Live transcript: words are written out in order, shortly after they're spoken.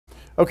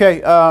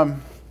Okay,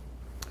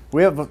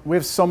 we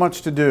have so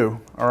much to do,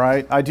 all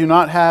right? I do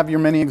not have your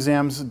mini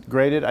exams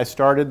graded. I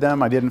started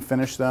them. I didn't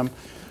finish them.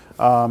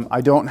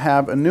 I don't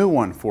have a new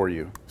one for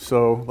you.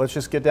 So let's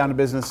just get down to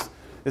business.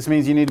 This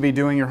means you need to be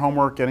doing your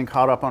homework, getting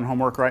caught up on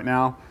homework right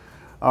now.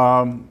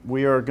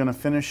 We are going to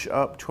finish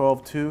up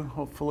 12-2,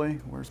 hopefully.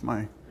 Where's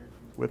my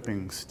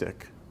whipping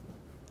stick?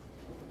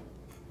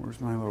 Where's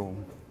my little,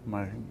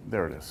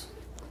 there it is.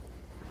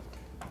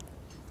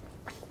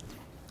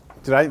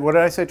 What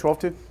did I say,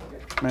 12-2?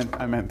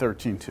 I meant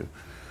 13-2.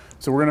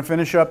 So we're going to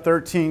finish up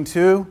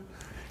 13-2.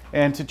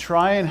 And to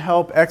try and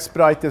help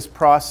expedite this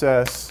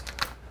process,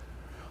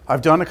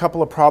 I've done a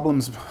couple of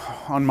problems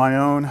on my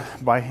own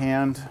by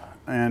hand,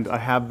 and I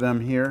have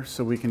them here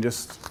so we can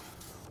just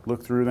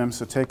look through them.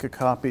 So take a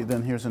copy.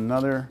 Then here's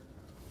another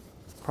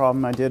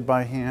problem I did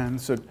by hand.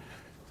 So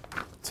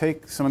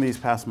take some of these,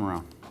 pass them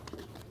around.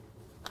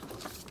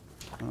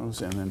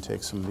 Those, and then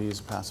take some of these,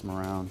 pass them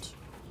around.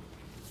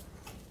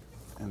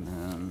 And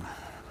then,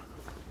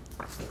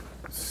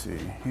 let's see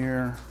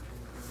here.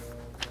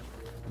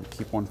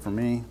 Keep one for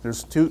me.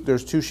 There's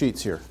two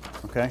sheets here,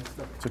 okay?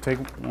 So take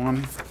one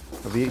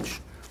of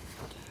each.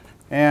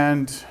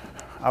 And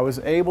I was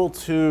able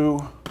to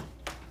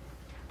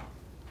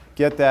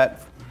get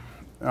that,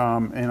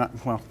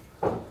 well,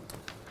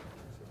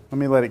 let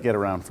me let it get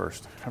around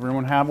first.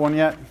 Everyone have one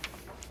yet?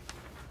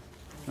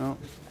 No?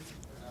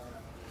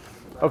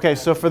 Okay,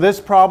 so for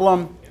this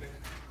problem,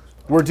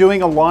 we're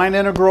doing a line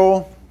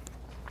integral.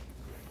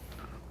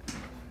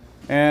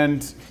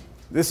 And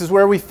this is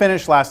where we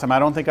finished last time. I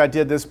don't think I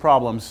did this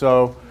problem.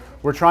 So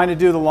we're trying to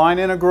do the line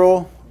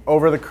integral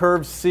over the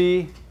curve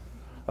C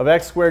of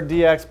x squared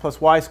dx plus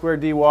y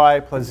squared dy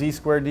plus z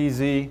squared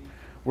dz,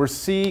 where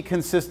C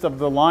consists of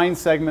the line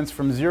segments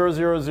from 0,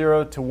 0,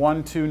 0 to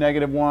 1, 2,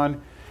 negative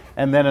 1,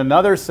 and then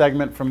another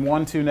segment from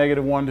 1, 2,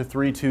 negative 1 to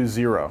 3, 2,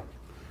 0.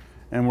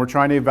 And we're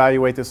trying to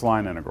evaluate this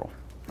line integral.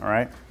 All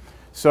right?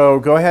 So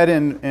go ahead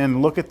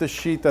and look at the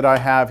sheet that I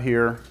have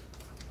here,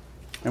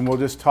 and we'll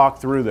just talk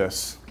through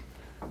this.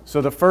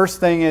 So the first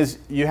thing is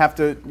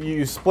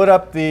you split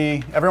up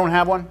the, everyone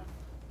have one?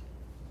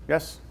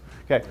 Yes?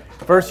 Okay.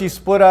 First you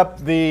split up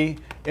the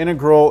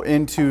integral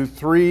into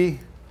 3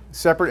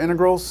 separate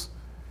integrals,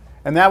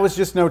 and that was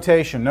just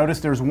notation. Notice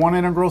there's one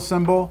integral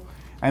symbol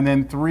and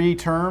then 3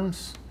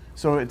 terms,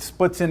 so it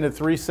splits into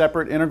 3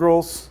 separate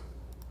integrals.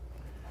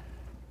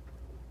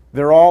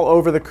 They're all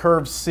over the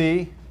curve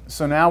C.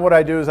 So now what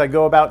I do is I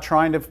go about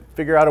trying to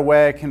figure out a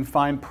way I can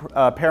find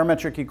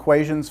parametric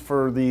equations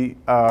for the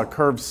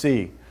curve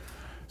C.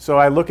 So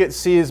I look at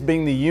C as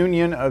being the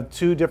union of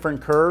 2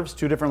 different curves,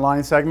 2 different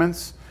line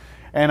segments,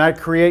 and I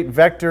create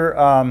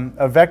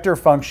a vector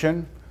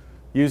function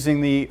using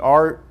the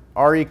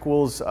R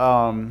equals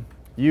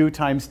U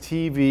times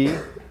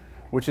TV,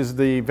 which is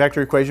the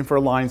vector equation for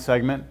a line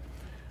segment.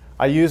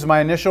 I use my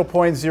initial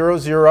point 0,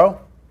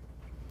 0,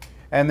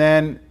 and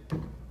then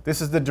this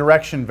is the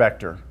direction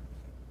vector.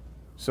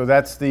 So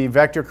that's the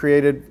vector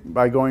created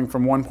by going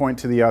from one point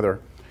to the other.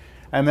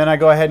 And then I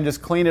go ahead and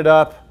just clean it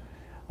up.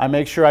 I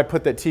make sure I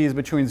put that t is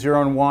between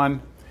 0 and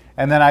 1.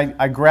 And then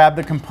I grab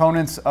the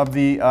components of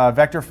the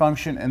vector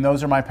function, and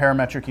those are my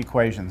parametric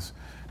equations.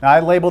 Now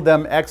I labeled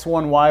them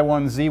x1,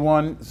 y1,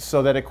 z1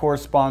 so that it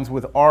corresponds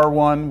with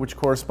r1, which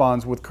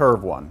corresponds with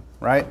curve 1,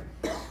 right?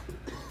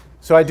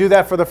 So I do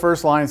that for the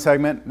first line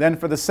segment. Then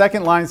for the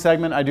second line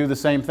segment, I do the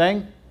same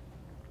thing.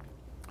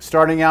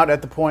 Starting out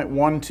at the point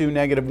 1, 2,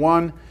 negative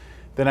 1.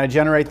 Then I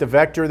generate the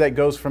vector that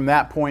goes from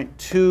that point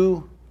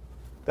to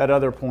that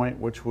other point,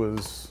 which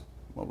was,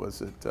 what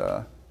was it,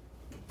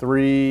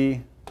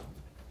 3,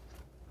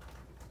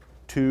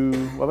 2,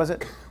 what was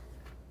it?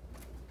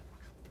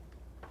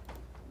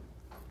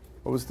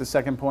 What was the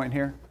second point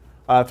here?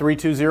 3,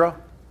 2, 0,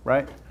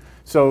 right?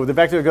 So the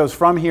vector that goes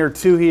from here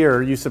to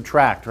here, you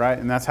subtract, right?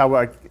 And that's how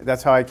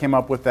I came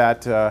up with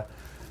that.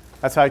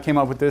 That's how I came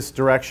up with this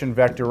direction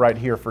vector right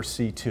here for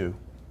C2.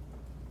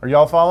 Are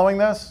y'all following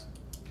this?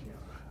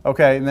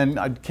 Okay, and then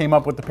I came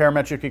up with the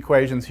parametric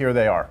equations. Here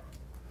they are.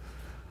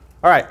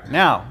 All right,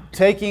 now,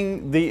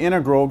 taking the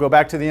integral, go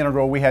back to the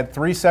integral. We had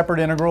 3 separate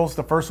integrals.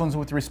 The first one's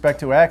with respect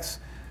to x,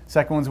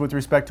 second one's with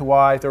respect to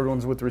y, third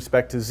one's with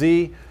respect to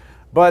z.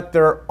 But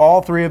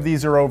all 3 of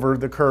these are over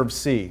the curve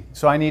C.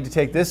 So I need to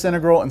take this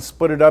integral and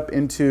split it up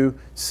into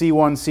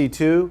C1,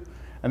 C2,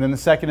 and then the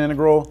second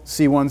integral,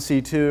 C1,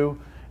 C2,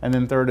 and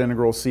then third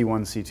integral,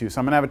 C1, C2. So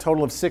I'm going to have a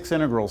total of 6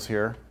 integrals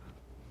here.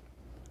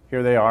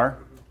 Here they are.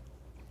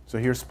 So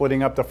here's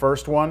splitting up the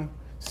first one,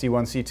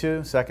 C1,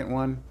 C2, second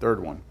one,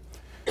 third one.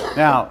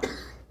 Now,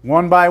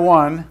 one by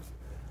one,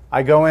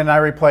 I go in and I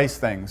replace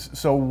things.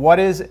 So what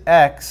is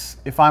x?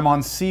 If I'm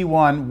on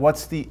C1,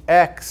 what's the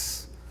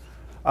x?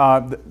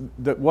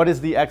 What is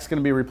the x going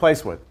to be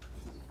replaced with?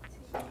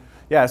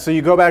 Yeah, so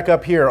you go back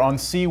up here. On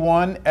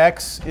C1,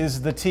 x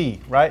is the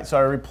t, right? So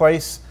I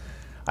replace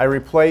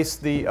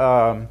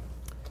the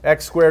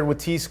x squared with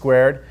t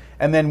squared.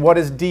 And then what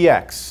is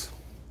dx?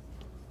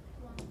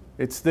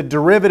 It's the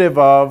derivative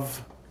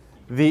of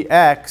the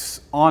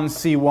x on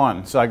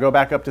C1. So I go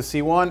back up to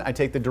C1, I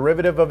take the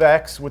derivative of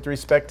x with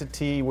respect to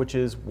t, which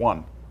is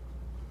 1.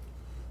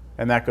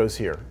 And that goes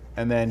here.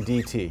 And then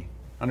dt.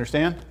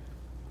 Understand?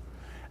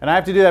 And I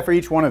have to do that for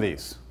each one of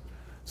these.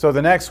 So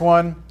the next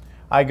one,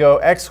 I go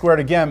x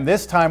squared again.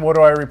 This time, what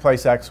do I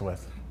replace x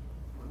with?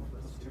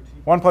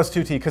 1 plus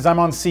 2t, because I'm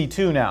on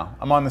C2 now.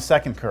 I'm on the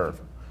second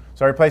curve.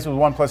 So I replace it with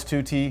 1 plus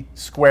 2t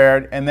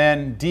squared, and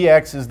then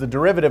dx is the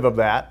derivative of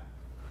that,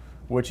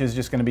 which is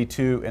just going to be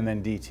 2, and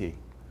then dt.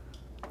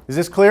 Is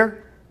this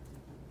clear?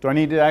 Do I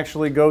need to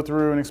actually go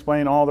through and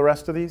explain all the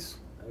rest of these?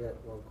 I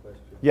got one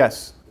question.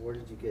 Yes. Where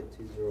did you get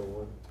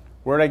 201?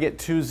 Where did I get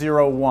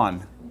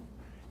 201?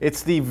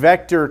 It's the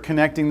vector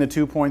connecting the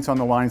 2 points on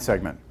the line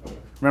segment.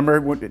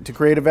 Remember, to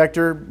create a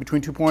vector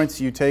between 2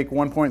 points, you take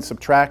 1 point,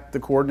 subtract the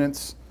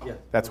coordinates. Yeah.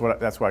 That's why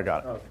I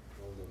got it. Okay.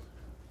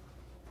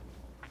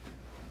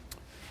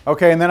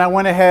 Okay, and then I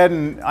went ahead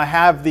and I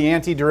have the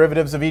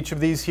antiderivatives of each of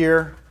these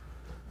here.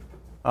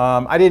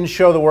 I didn't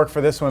show the work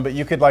for this one, but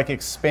you could like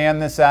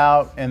expand this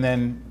out and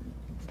then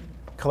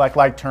collect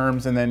like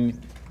terms and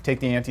then take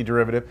the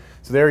antiderivative.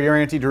 So there are your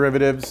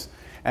antiderivatives.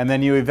 And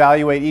then you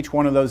evaluate each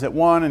one of those at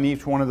 1 and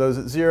each one of those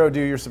at 0, do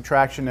your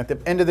subtraction. At the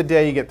end of the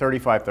day, you get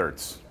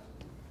 35/3.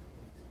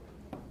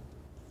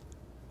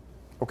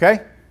 Okay?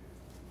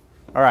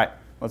 All right,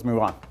 let's move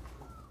on.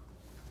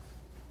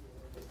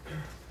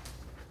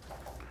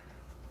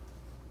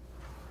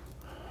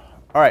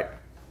 All right,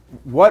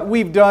 what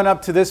we've done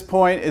up to this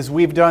point is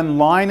we've done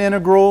line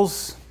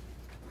integrals.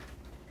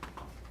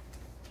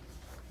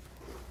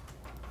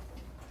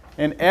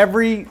 And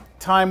every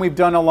time we've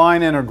done a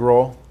line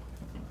integral,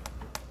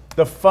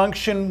 the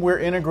function we're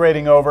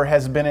integrating over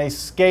has been a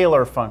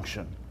scalar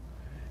function,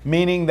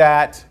 meaning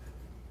that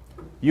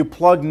you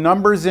plug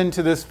numbers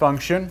into this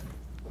function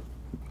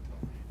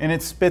and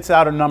it spits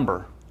out a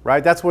number,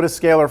 right? That's what a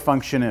scalar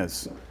function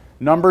is.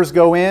 Numbers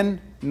go in,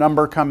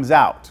 number comes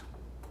out.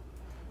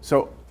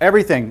 So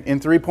everything in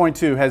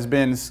 3.2 has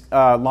been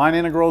line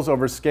integrals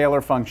over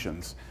scalar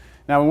functions.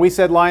 Now when we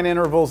said line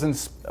integrals in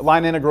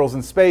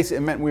space,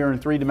 it meant we were in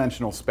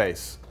three-dimensional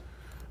space.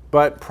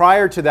 But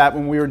prior to that,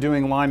 when we were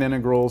doing line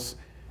integrals,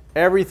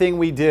 everything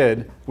we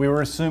did, we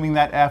were assuming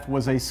that f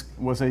was a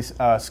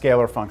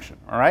scalar function,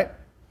 all right?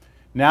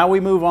 Now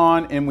we move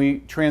on and we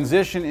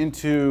transition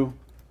into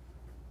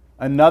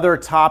another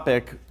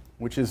topic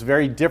which is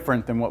very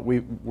different than what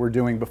we were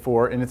doing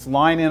before, and it's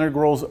line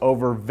integrals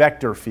over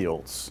vector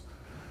fields.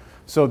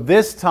 So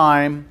this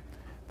time,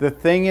 the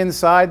thing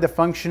inside, the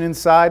function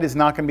inside, is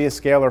not going to be a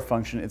scalar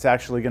function. It's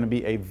actually going to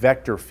be a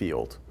vector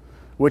field,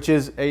 which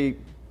is a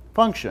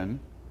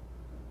function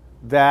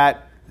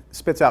that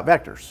spits out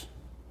vectors.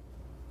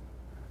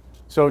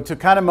 So to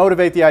kind of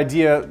motivate the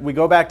idea, we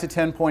go back to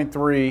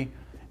 10.3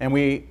 and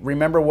we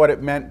remember what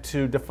it meant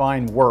to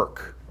define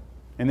work.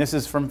 And this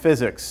is from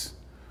physics.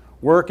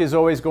 Work is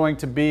always going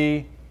to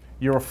be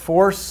your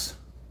force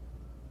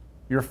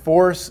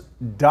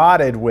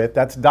dotted with,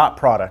 that's dot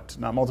product,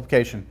 not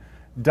multiplication,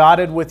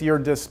 dotted with your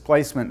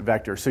displacement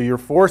vector. So your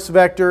force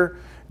vector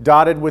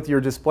dotted with your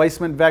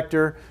displacement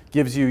vector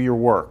gives you your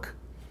work.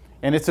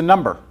 And it's a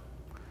number.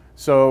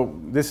 So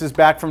this is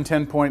back from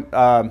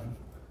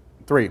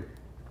 10.3.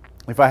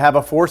 If I have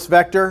a force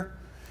vector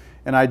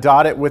and I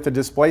dot it with a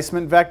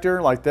displacement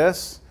vector like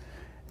this,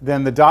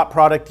 then the dot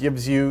product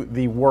gives you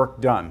the work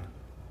done.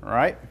 All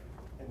right?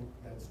 And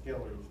that's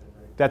scalar, you said,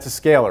 right? That's a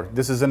scalar.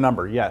 This is a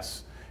number,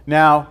 yes.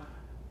 Now,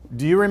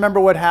 do you remember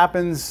what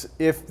happens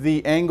if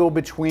the angle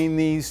between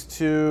these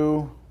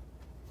two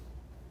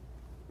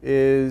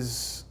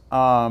is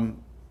less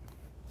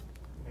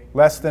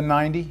than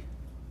 90?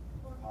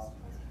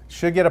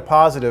 Should get a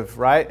positive,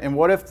 right? And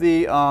what if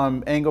the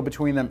angle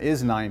between them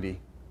is 90?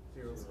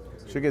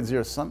 Should get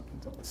 0.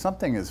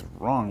 Something is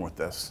wrong with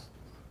this.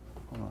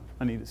 Hold on.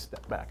 I need to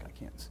step back. I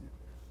can't see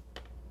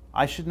it.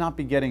 I should not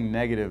be getting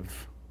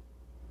negative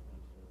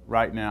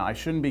right now. I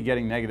shouldn't be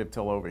getting negative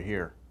till over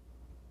here.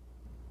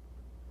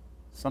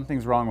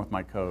 Something's wrong with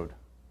my code.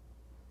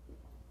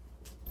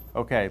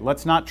 Okay,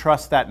 let's not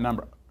trust that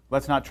number.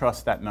 Let's not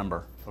trust that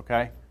number,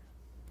 okay?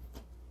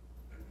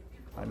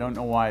 I don't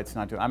know why it's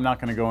not doing. I'm not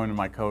going to go into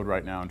my code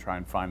right now and try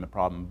and find the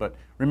problem. But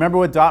remember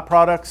with dot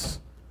products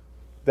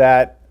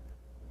that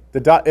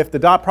if the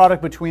dot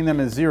product between them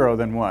is 0,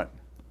 then what?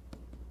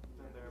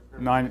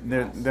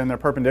 Then they're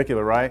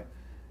perpendicular, right?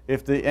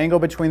 If the angle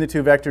between the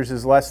two vectors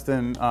is less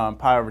than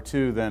pi over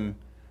 2, then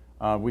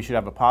we should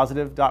have a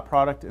positive dot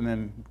product, and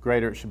then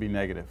greater it should be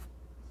negative.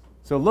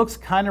 So it looks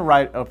kind of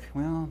right up.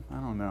 Well, I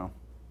don't know.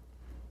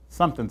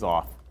 Something's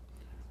off.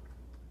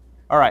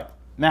 All right,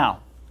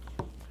 now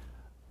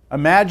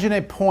imagine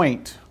a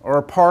point or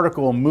a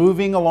particle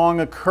moving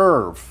along a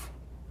curve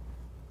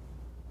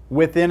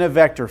within a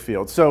vector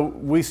field. So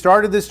we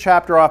started this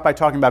chapter off by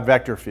talking about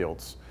vector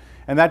fields.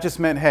 And that just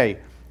meant, hey,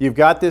 you've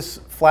got this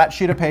flat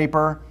sheet of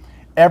paper.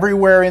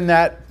 Everywhere on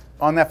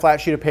that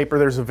flat sheet of paper,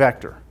 there's a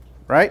vector,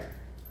 right?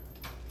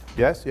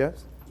 Yes,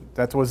 yes.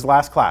 That was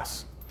last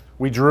class.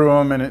 We drew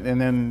them, and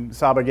then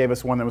Saba gave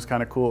us one that was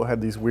kind of cool. It had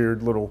these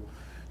weird little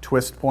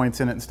twist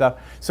points in it and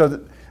stuff.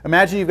 So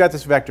imagine you've got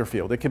this vector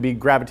field. It could be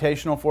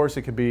gravitational force,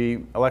 it could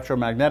be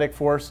electromagnetic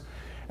force.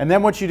 And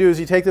then what you do is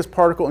you take this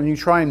particle and you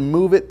try and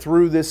move it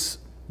through this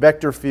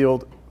vector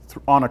field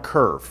on a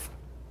curve,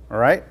 all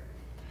right?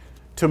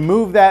 To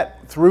move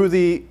that through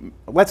the,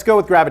 let's go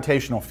with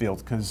gravitational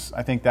fields because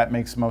I think that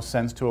makes most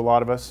sense to a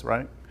lot of us,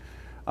 right?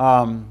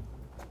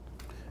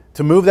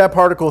 To move that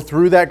particle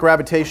through that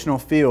gravitational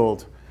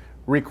field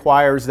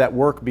requires that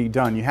work be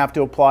done. You have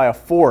to apply a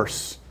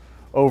force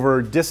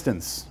over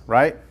distance,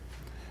 right?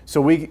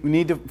 So we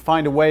need to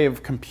find a way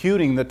of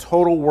computing the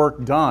total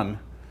work done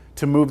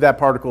to move that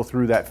particle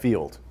through that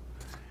field.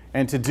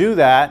 And to do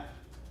that,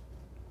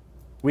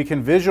 we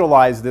can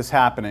visualize this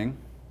happening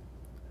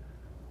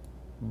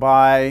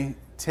by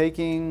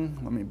taking,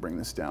 let me bring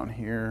this down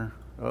here,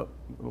 oh, a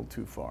little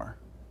too far.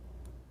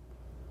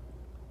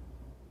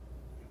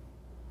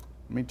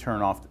 Let me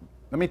turn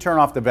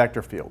off the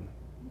vector field.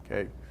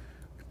 Okay,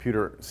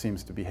 computer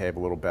seems to behave a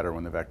little better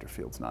when the vector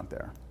field's not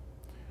there.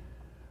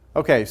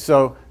 Okay,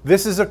 so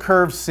this is a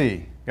curve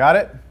C. Got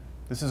it?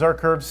 This is our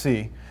curve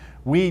C.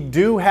 We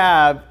do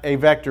have a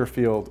vector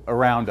field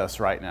around us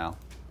right now.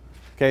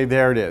 Okay,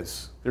 there it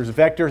is. There's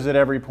vectors at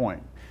every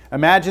point.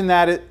 Imagine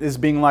that it is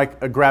being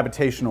like a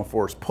gravitational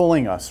force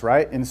pulling us,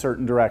 right, in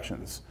certain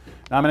directions.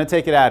 Now I'm going to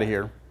take it out of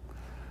here.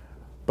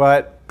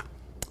 But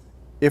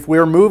if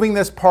we're moving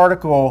this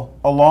particle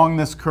along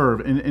this curve,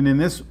 and in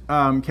this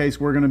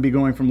case we're going to be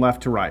going from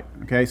left to right.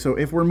 Okay, so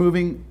if we're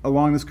moving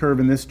along this curve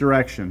in this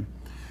direction,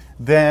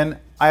 then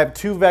I have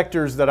two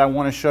vectors that I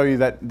want to show you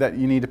that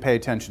you need to pay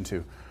attention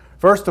to.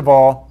 First of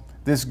all,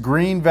 this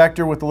green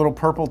vector with the little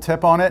purple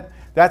tip on it,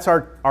 that's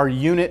our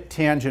unit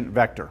tangent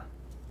vector.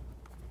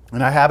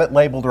 And I have it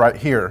labeled right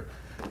here,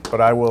 but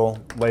I will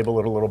label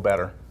it a little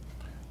better.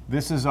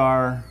 This is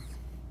our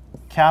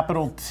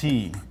capital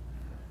T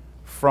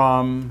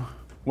from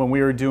when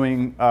we were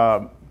doing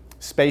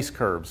space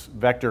curves,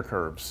 vector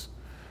curves.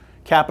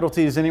 Capital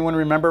T, does anyone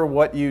remember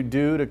what you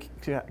do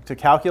to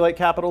calculate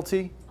capital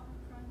T?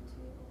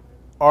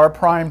 R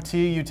prime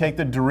T, you take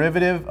the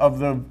derivative of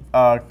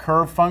the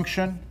curve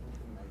function,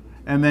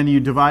 and then you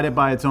divide it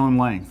by its own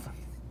length.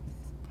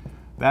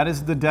 That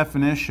is the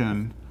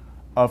definition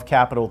of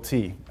capital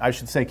T. I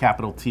should say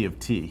capital T of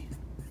T,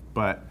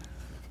 but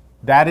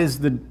that is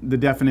the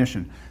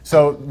definition.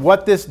 So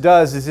what this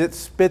does is it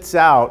spits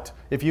out,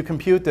 if you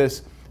compute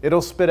this,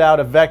 it'll spit out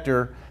a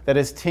vector that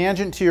is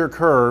tangent to your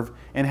curve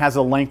and has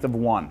a length of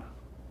 1,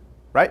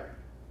 right?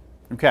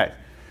 Okay,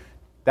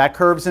 that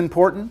curve's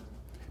important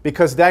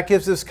because that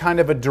gives us kind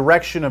of a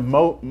direction of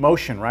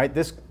motion, right?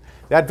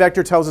 That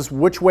vector tells us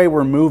which way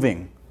we're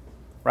moving,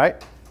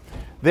 right?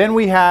 Then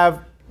we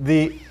have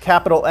the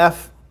capital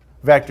F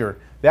vector.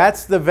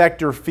 That's the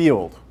vector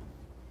field.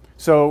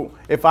 So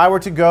if I were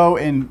to go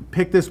and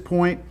pick this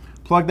point,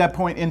 plug that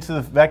point into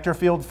the vector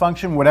field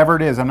function, whatever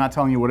it is, I'm not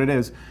telling you what it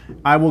is,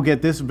 I will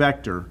get this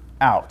vector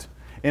out.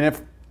 And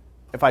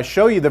if I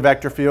show you the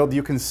vector field,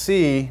 you can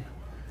see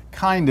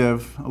kind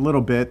of a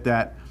little bit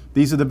that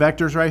these are the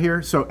vectors right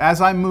here. So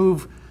as I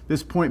move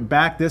this point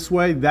back this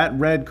way, that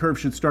red curve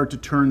should start to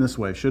turn this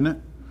way, shouldn't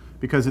it?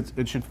 Because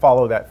it should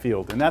follow that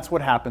field. And that's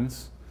what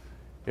happens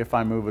if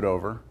I move it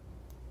over.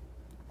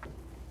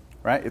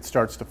 Right? It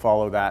starts to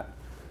follow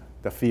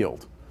the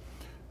field.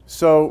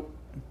 So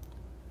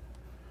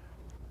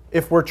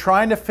if we're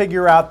trying to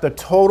figure out the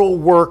total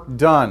work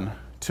done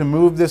to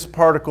move this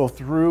particle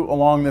through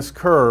along this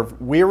curve,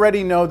 we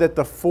already know that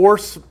the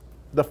force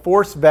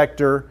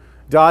vector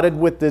dotted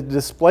with the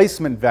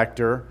displacement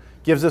vector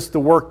gives us the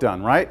work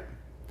done, right?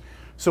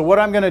 So what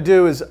I'm going to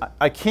do is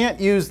I can't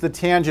use the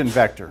tangent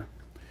vector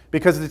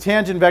because the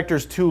tangent vector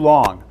is too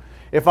long.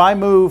 If I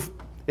move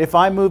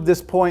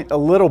this point a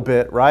little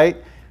bit, right?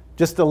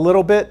 Just a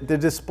little bit, the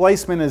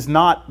displacement is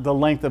not the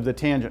length of the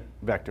tangent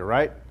vector,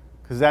 right?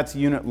 Because that's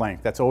unit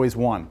length, that's always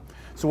 1.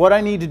 So what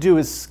I need to do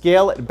is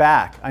scale it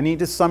back. I need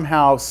to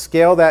somehow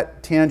scale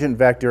that tangent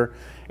vector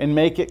and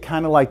make it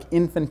kind of like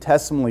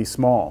infinitesimally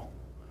small.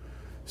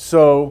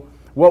 So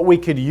what we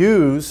could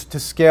use to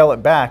scale it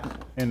back,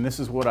 and this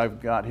is what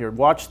I've got here,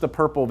 watch the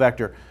purple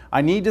vector.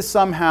 I need to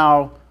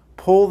somehow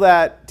pull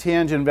that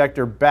tangent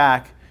vector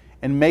back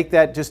and make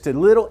that just a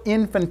little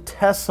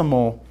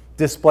infinitesimal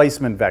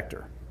displacement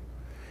vector.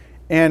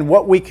 And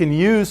what we can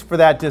use for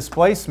that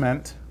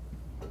displacement,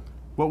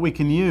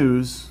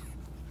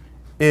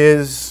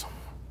 is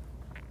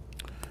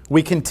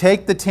we can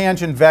take the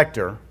tangent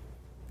vector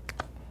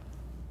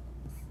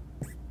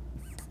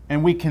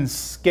and we can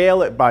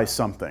scale it by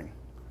something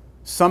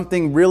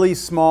really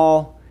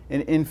small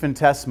and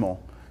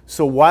infinitesimal.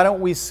 So why don't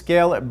we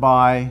scale it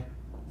by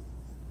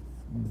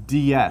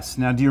ds?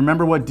 Now, do you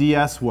remember what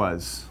ds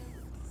was?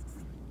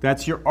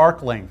 That's your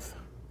arc length.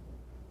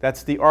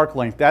 That's the arc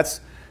length.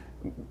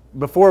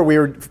 Before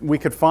we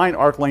could find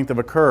arc length of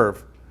a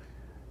curve.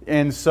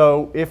 And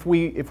so if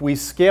we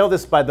scale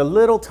this by the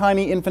little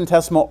tiny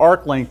infinitesimal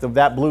arc length of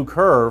that blue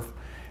curve,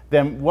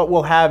 then what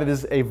we'll have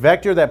is a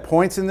vector that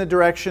points in the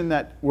direction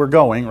that we're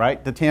going,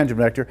 right, the tangent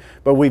vector,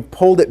 but we've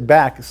pulled it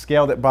back,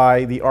 scaled it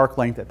by the arc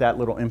length at that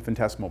little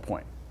infinitesimal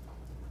point.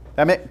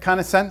 That make kind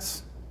of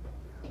sense?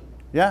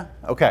 Yeah?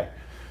 Okay.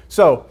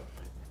 So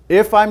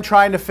if I'm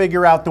trying to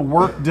figure out the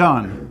work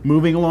done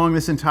moving along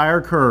this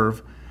entire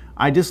curve,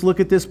 I just look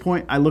at this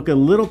point, I look at a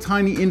little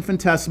tiny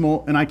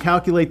infinitesimal, and I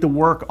calculate the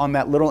work on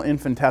that little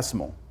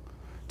infinitesimal.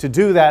 To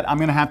do that, I'm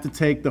going to have to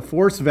take the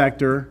force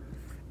vector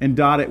and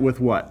dot it with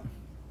what?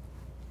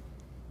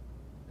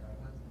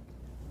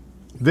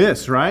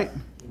 This, right?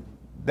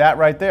 That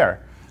right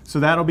there. So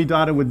that'll be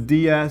dotted with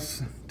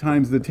ds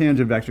times the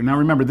tangent vector. Now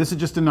remember, this is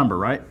just a number,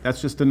 right?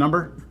 That's just a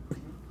number?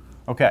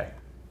 Okay.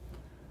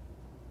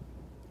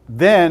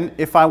 Then,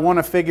 if I want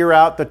to figure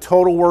out the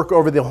total work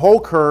over the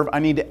whole curve, I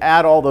need to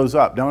add all those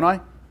up, don't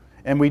I?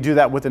 And we do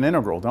that with an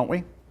integral, don't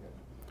we?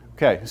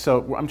 Okay,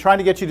 so I'm trying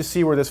to get you to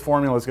see where this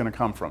formula is going to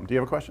come from. Do you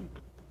have a question?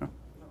 No?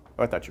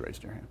 Oh, I thought you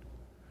raised your hand.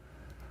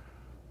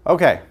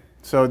 Okay,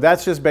 so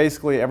that's just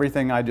basically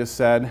everything I just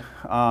said.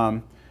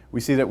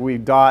 We see that we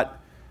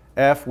dot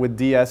f with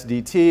ds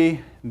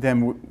dt,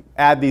 then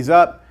add these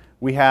up.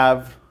 We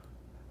have,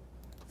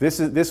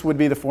 this would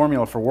be the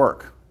formula for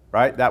work.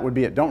 Right? That would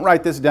be it. Don't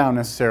write this down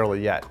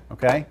necessarily yet,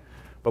 okay?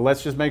 But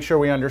let's just make sure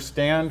we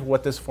understand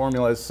what this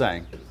formula is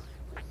saying.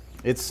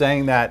 It's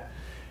saying that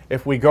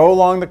if we go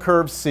along the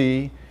curve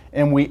C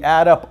and we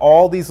add up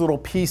all these little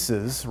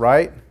pieces,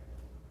 right,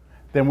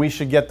 then we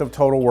should get the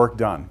total work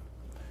done.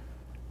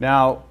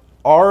 Now,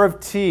 R of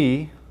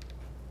t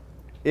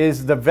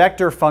is the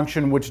vector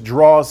function which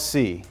draws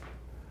C.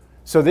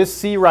 So this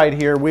C right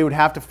here, we would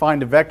have to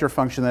find a vector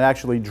function that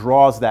actually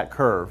draws that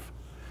curve.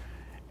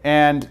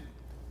 And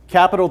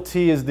capital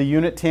T is the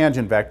unit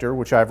tangent vector,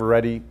 which I've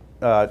already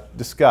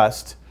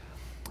discussed.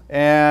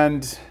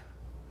 And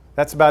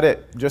that's about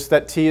it. Just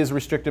that T is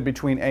restricted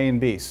between A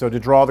and B. So to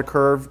draw the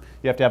curve,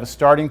 you have to have a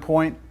starting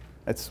point.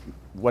 That's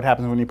what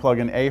happens when you plug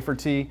in A for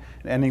T.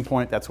 An ending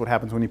point, that's what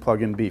happens when you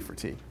plug in B for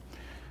T.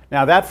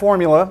 Now that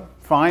formula,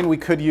 fine, we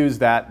could use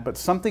that. But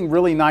something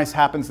really nice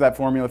happens to that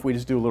formula if we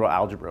just do a little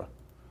algebra.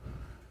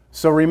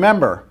 So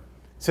remember,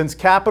 since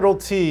capital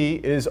T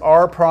is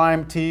r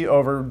prime t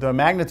over the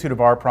magnitude of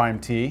r prime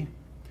t,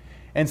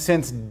 and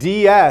since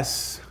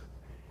ds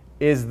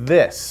is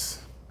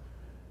this.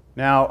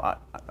 Now,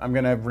 I'm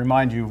going to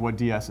remind you of what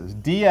ds is.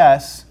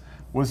 ds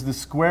was the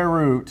square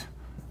root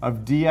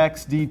of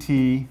dx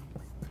dt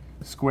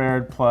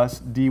squared plus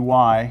dy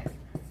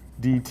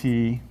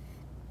dt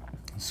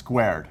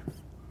squared.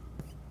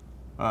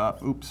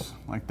 Oops,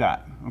 like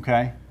that,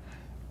 okay?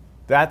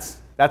 That's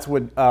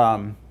what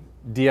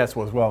ds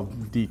was, well,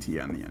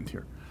 dt on the end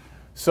here.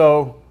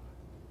 So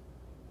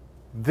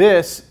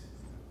this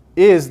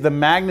is the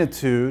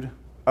magnitude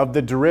of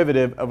the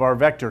derivative of our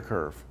vector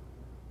curve.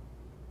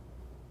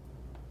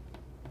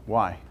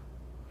 Why?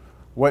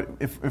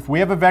 If we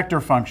have a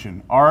vector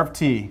function, r of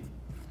t,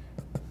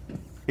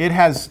 it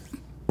has,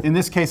 in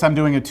this case I'm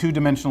doing a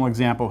two-dimensional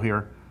example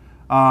here.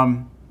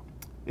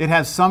 It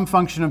has some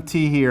function of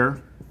t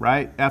here,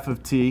 right, f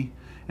of t,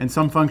 and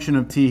some function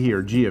of t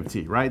here, g of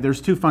t, right? There's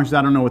two functions,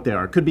 I don't know what they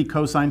are. It could be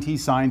cosine t,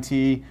 sine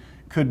t,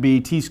 could be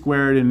t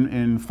squared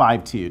and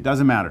 5t, it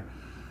doesn't matter.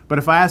 But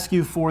if I ask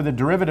you for the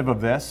derivative of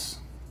this,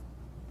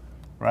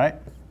 right,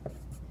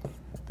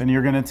 then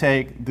you're going to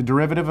take the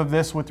derivative of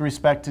this with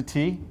respect to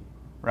t,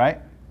 right?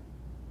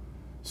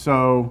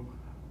 So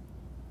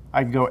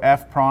I can go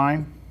f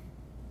prime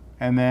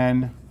and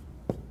then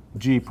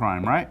g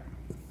prime, right?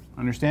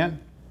 Understand?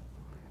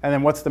 And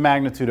then what's the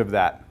magnitude of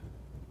that?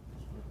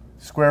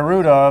 Square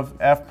root of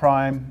f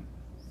prime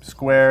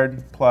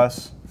squared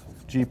plus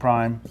g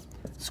prime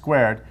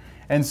squared.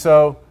 And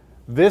so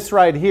this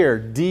right here,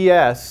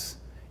 ds,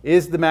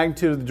 is the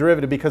magnitude of the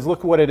derivative because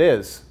look what it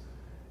is.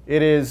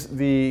 It is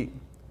the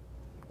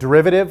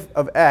derivative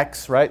of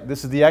x, right?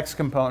 This is the x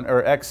component,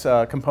 or x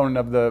component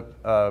of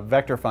the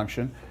vector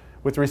function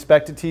with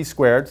respect to t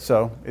squared.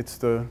 So it's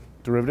the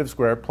derivative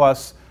squared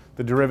plus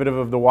the derivative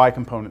of the y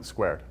component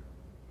squared.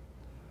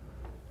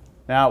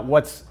 Now,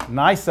 what's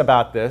nice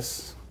about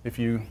this, if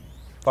you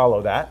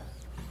follow that,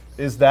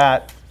 is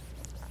that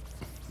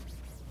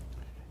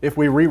if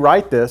we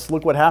rewrite this,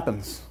 look what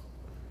happens.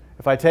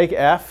 If I take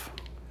f,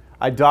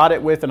 I dot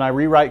it with, and I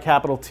rewrite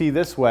capital T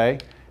this way,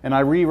 and I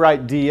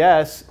rewrite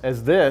ds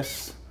as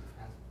this,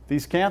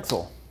 these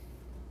cancel,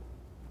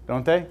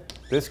 don't they?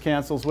 This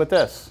cancels with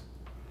this.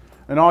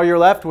 And all you're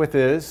left with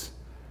is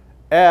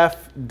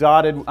f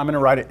dotted, I'm going to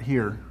write it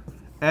here,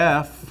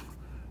 f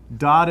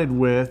dotted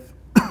with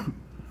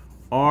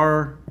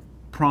r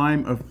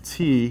prime of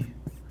t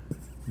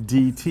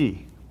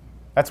dt.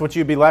 That's what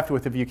you'd be left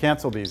with if you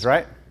cancel these,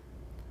 right?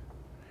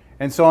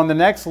 And so on the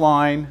next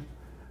line,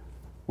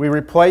 we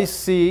replace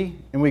c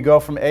and we go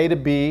from a to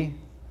b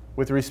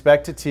with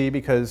respect to t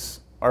because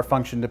our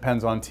function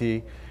depends on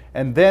t.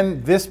 And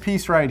then this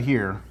piece right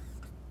here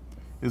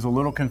is a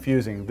little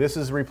confusing. This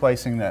is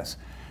replacing this.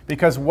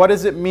 Because what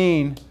does it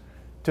mean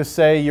to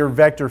say your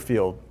vector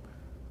field?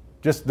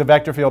 Just the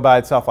vector field by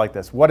itself like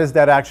this. What does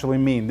that actually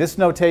mean? This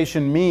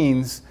notation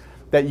means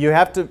that you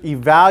have to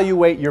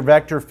evaluate your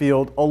vector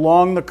field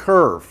along the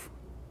curve.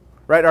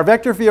 Right? Our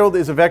vector field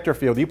is a vector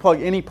field. You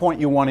plug any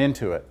point you want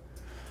into it.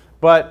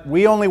 But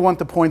we only want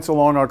the points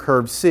along our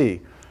curve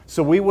C.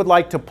 So we would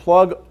like to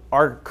plug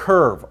our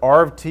curve,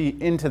 R of t,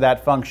 into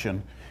that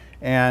function.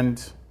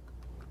 And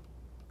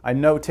I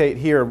notate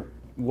here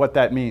what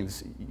that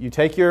means. You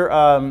take your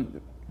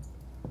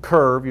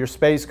curve, your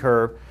space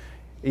curve,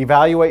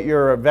 evaluate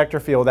your vector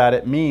field at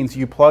it, means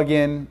you plug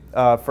in,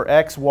 for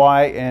x,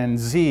 y, and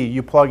z,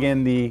 you plug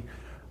in the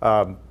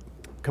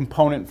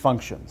component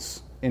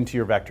functions into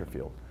your vector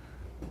field.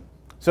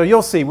 So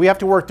you'll see, we have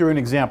to work through an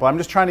example. I'm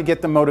just trying to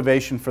get the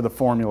motivation for the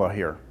formula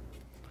here.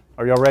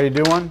 Are y'all ready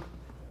to do one?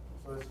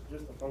 So it's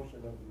just a function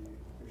of the,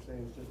 you're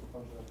saying it's just a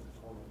function of the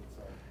component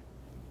itself?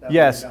 That's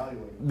Yes,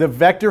 evaluated. the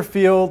vector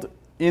field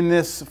in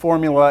this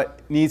formula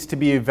needs to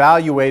be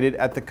evaluated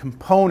at the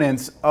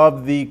components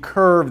of the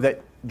curve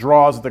that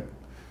draws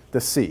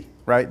the C,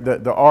 right?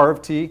 The R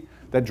of t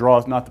that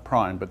draws, not the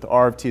prime, but the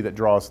R of t that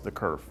draws the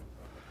curve.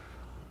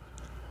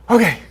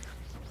 Okay,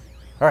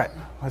 all right,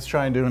 let's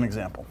try and do an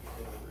example.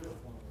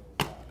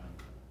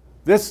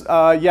 This,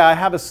 yeah, I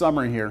have a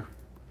summary here.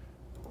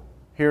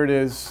 Here it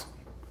is.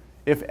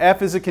 If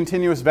f is a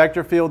continuous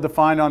vector field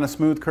defined on a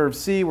smooth curve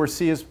C, where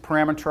C is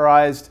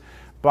parameterized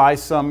by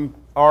some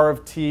R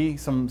of t,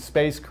 some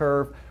space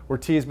curve, where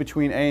t is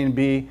between a and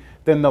b,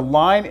 then the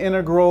line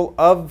integral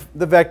of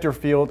the vector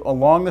field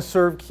along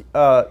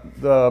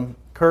the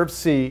curve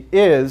C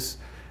is,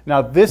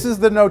 now this is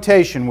the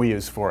notation we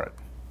use for it.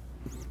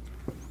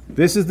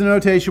 This is the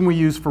notation we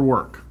use for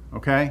work,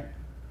 okay?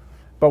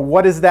 But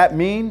what does that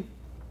mean?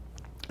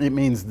 It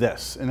means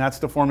this, and that's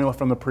the formula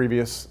from the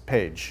previous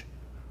page.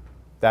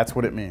 That's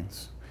what it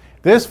means.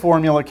 This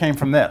formula came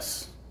from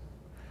this.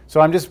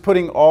 So I'm just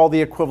putting all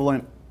the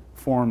equivalent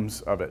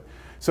forms of it.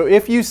 So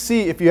if you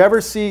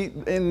ever see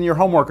in your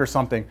homework or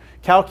something,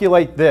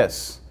 calculate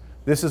this.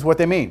 This is what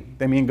they mean.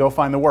 They mean go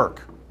find the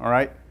work, all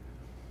right?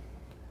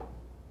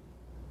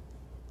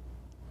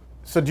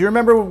 So do you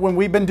remember when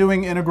we've been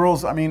doing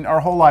integrals, I mean, our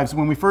whole lives,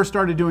 when we first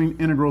started doing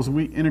integrals,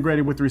 we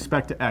integrated with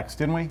respect to x,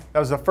 didn't we? That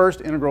was the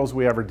first integrals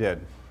we ever did.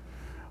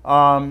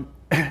 And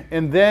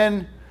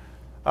then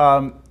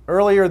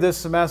earlier this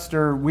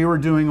semester, we were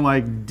doing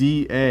like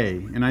dA,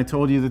 and I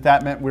told you that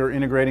that meant we were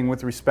integrating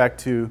with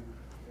respect to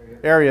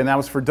area, and that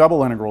was for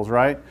double integrals,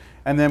 right?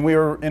 And then we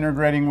were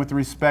integrating with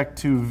respect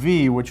to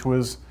v, which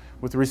was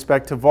with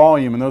respect to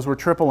volume, and those were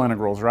triple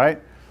integrals, right?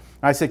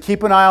 And I said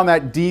keep an eye on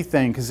that d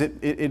thing, because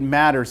it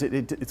matters.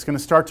 It's going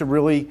to start to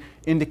really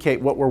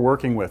indicate what we're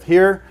working with.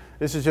 Here,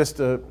 this is just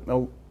a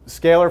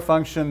scalar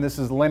function. This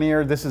is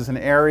linear. This is an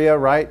area,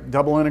 right?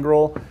 Double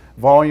integral.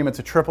 Volume, it's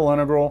a triple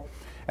integral.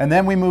 And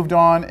then we moved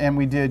on and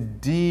we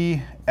did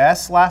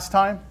ds last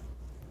time.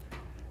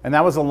 And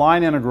that was a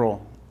line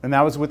integral. And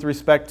that was with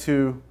respect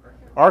to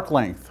arc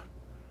length.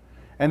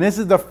 And this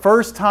is the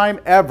first time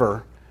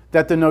ever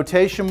that the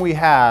notation we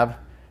have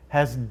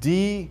has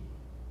d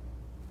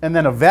and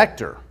then a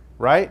vector,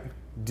 right?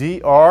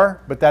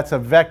 dr, but that's a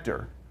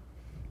vector.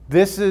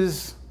 This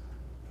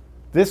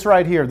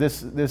right here,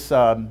 this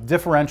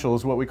differential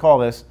is what we call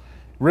this,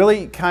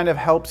 really kind of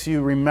helps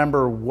you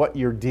remember what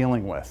you're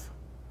dealing with.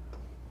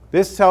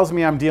 This tells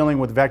me I'm dealing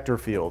with vector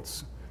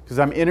fields because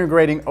I'm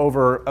integrating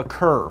over a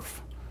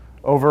curve,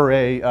 over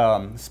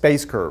a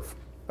space curve,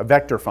 a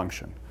vector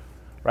function,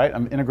 right?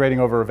 I'm integrating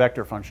over a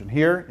vector function.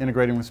 Here,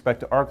 integrating with respect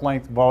to arc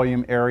length,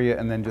 volume, area,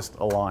 and then just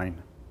a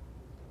line.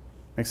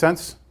 Make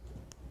sense?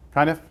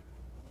 Kind of?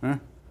 All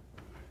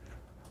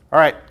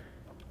right.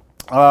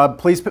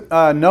 Please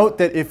note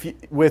that if you,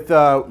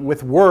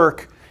 with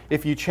work,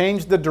 if you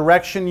change the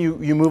direction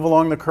you move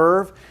along the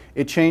curve,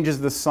 it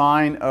changes the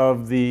sign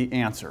of the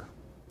answer.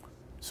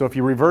 So if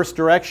you reverse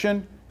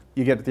direction,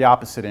 you get the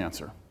opposite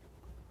answer.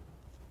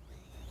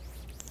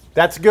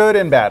 That's good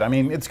and bad. I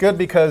mean, it's good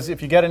because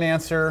if you get an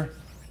answer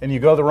and you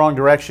go the wrong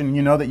direction,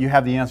 you know that you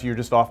have the answer, you're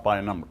just off by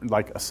a number,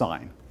 like a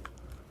sign.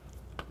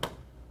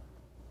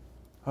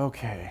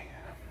 Okay,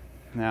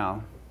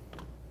 now,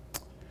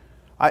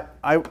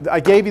 I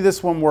gave you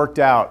this one worked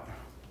out,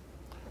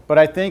 but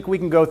I think we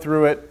can go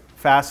through it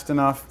fast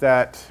enough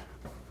that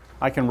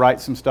I can write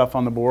some stuff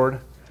on the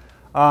board.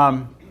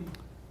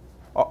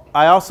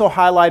 I also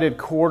highlighted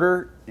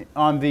quarter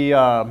on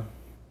the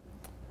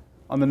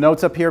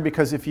notes up here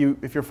because if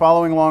you're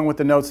following along with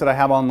the notes that I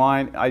have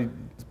online, I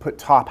put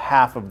top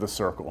half of the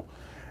circle.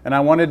 And I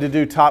wanted to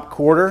do top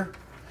quarter,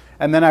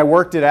 and then I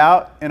worked it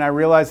out, and I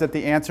realized that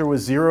the answer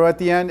was 0 at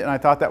the end, and I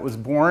thought that was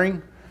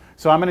boring.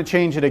 So I'm going to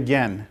change it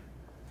again.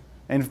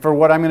 And for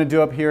what I'm going to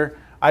do up here,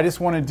 I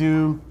just want to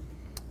do,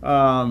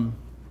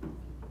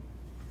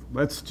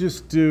 let's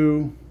just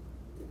do,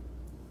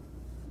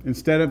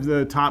 instead of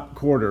the top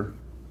quarter,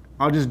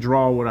 I'll just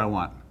draw what I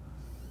want.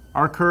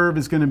 Our curve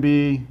is going to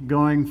be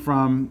going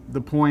from the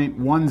point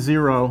 1,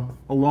 0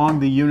 along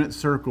the unit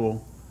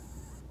circle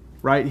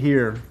right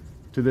here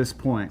to this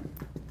point,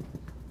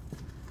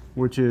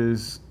 which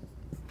is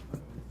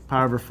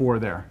pi over 4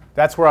 there.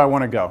 That's where I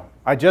want to go.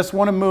 I just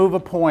want to move a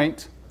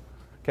point,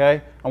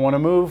 okay? I want to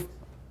move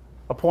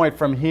a point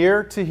from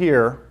here to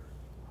here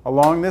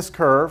along this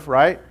curve,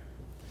 right?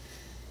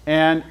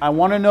 And I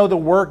want to know the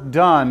work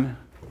done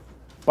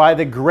by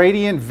the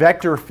gradient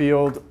vector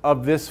field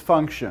of this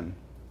function.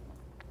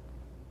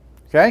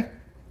 Okay?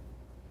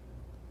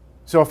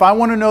 So if I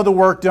want to know the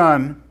work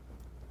done,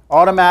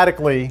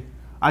 automatically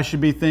I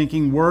should be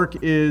thinking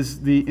work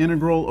is the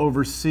integral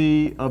over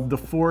C of the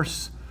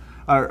force,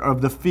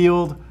 of the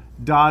field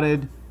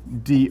dotted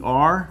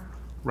dr,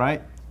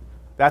 right?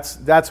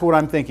 That's what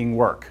I'm thinking,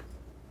 work.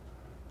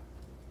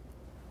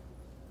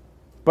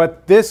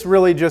 But this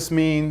really just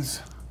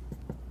means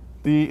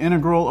the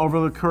integral over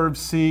the curve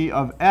C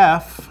of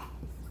f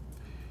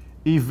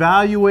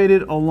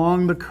evaluated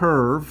along the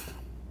curve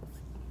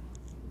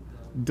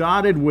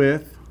dotted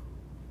with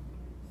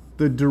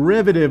the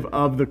derivative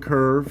of the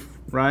curve,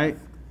 right,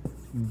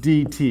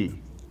 dt.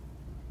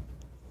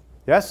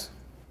 Yes?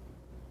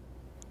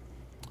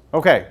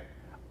 Okay.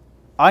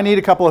 I need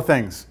a couple of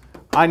things.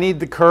 I need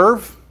the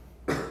curve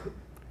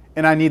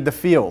and I need the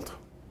field,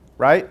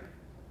 right?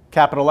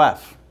 Capital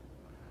F.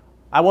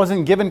 I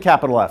wasn't given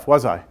capital F,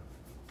 was I?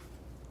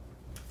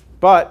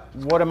 But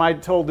what am I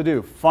told to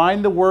do?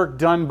 Find the work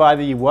done by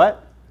the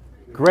what?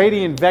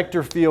 Gradient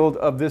vector field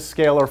of this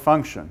scalar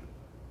function.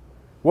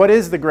 What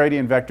is the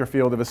gradient vector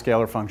field of a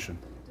scalar function?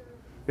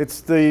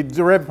 It's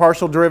the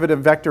partial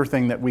derivative vector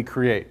thing that we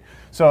create.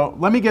 So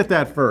let me get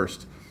that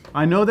first.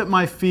 I know that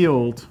my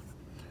field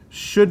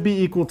should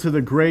be equal to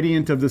the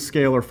gradient of the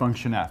scalar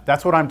function f.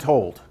 That's what I'm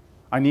told.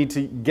 I need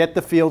to get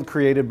the field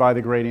created by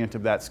the gradient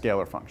of that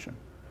scalar function.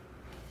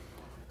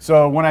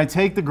 So when I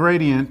take the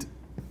gradient,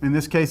 in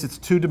this case it's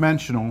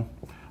two-dimensional,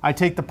 I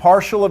take the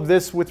partial of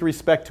this with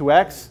respect to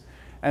x,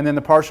 and then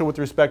the partial with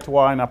respect to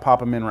y, and I pop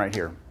them in right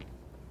here.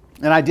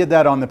 And I did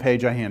that on the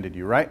page I handed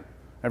you, right?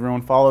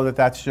 Everyone follow that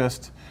that's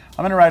just,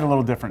 I'm going to write a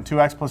little different.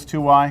 2x plus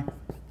 2y,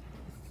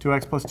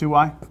 2x plus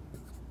 2y.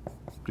 Do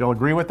you all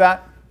agree with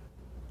that?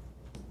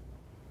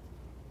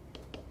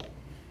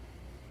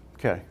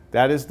 Okay,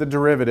 that is the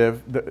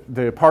derivative,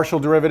 the partial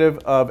derivative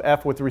of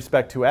f with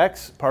respect to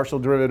x, partial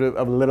derivative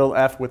of little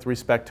f with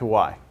respect to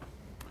y.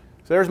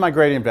 So there's my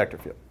gradient vector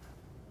field.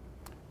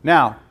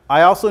 Now,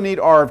 I also need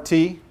r of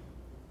t.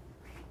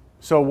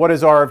 So what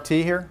is r of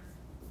t here?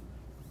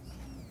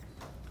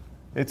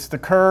 It's the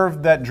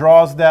curve that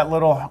draws that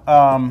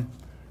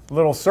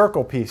little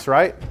circle piece,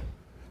 right?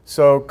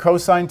 So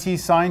cosine t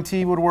sine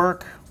t would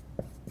work.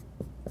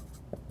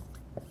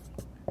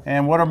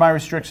 And what are my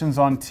restrictions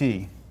on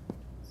t?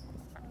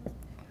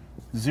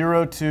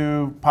 0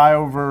 to pi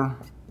over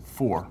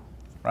 4,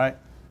 right?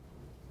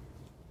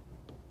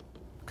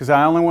 Because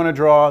I only want to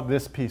draw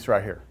this piece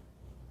right here.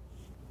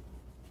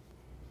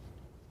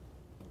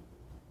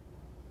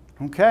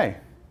 Okay.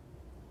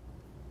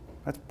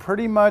 That's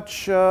pretty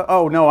much,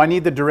 oh no, I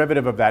need the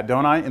derivative of that,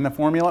 don't I? In the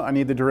formula, I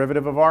need the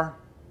derivative of r.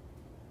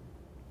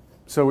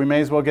 So we may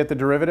as well get the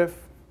derivative.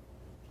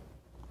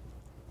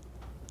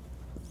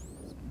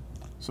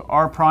 So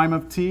r prime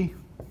of t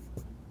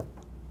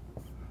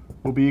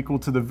will be equal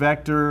to the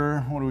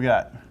vector, what do we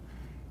got?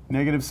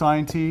 Negative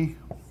sine t,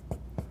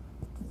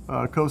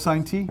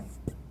 cosine t.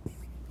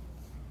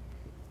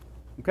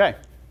 Okay.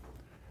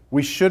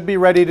 We should be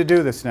ready to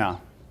do this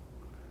now.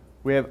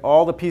 We have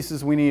all the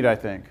pieces we need, I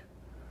think.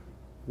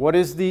 What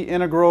is the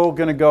integral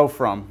going to go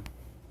from?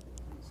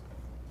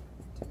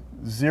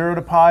 0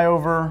 to pi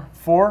over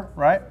 4,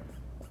 right?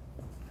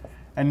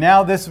 And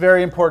now this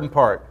very important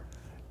part.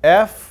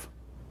 F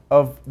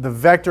of the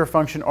vector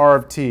function r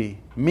of t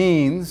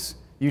means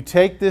you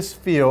take this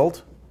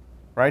field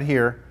right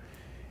here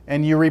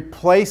and you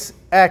replace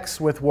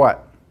x with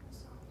what?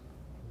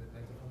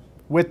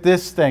 With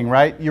this thing,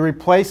 right? You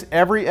replace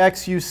every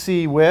x you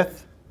see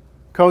with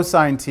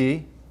cosine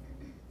t,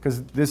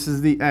 because this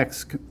is the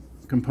x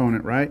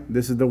component, right?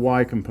 This is the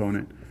y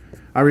component.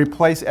 I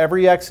replace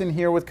every x in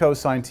here with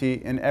cosine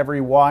t and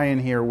every y in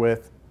here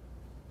with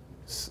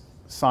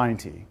sine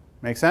t.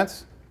 Make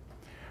sense?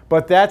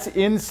 But that's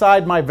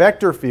inside my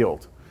vector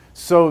field.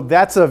 So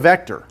that's a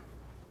vector.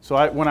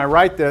 So when I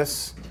write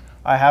this,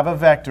 I have a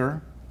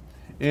vector.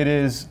 It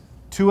is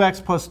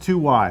 2x plus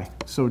 2y.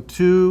 So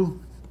 2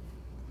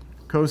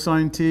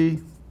 cosine t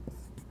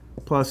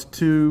plus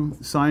 2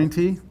 sine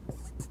t.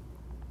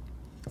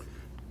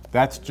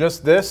 That's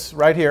just this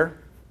right here.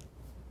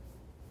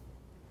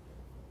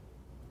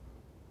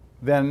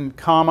 Then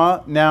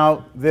comma,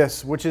 now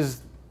this, which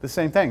is the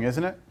same thing,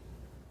 isn't it?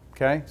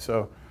 Okay,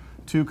 so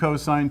 2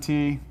 cosine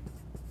t,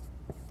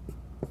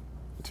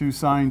 2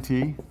 sine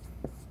t,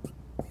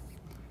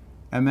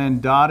 and then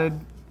dotted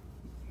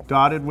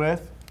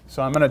with,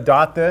 so I'm going to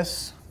dot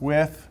this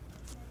with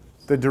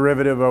the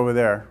derivative over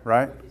there,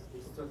 right?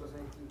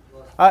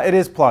 It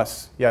is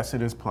plus. Yes,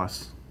 it is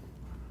plus.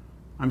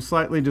 I'm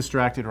slightly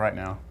distracted right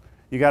now.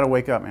 You got to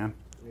wake up, man.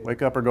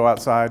 Wake up or go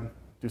outside,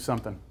 do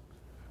something.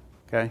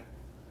 Okay?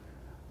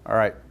 All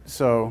right,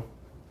 so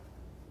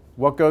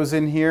what goes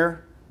in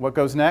here? What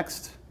goes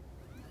next?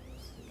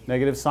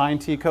 Negative sine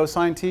t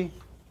cosine t.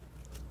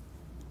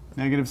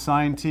 Negative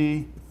sine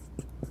t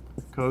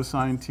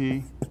cosine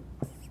t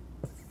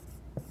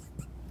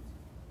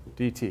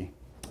dt.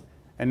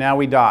 And now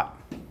we dot.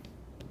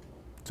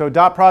 So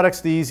dot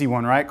product's the easy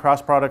one, right?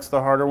 Cross product's the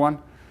harder one.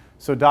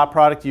 So dot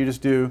product, you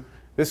just do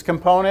this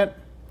component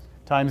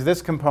times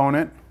this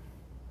component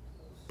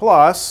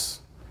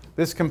plus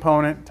this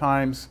component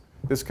times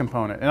this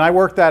component. And I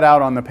worked that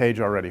out on the page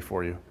already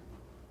for you.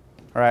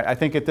 All right, I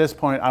think at this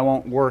point I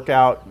won't work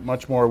out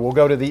much more. We'll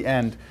go to the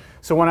end.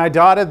 So when I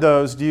dotted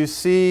those, do you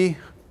see?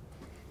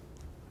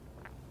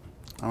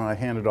 Oh, I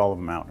handed all of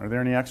them out. Are there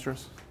any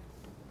extras?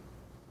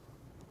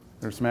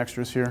 There's some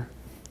extras here.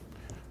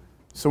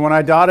 So when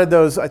I dotted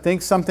those, I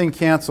think something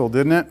canceled,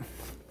 didn't it?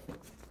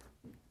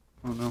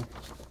 Oh no.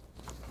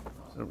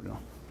 There we go.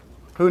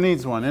 Who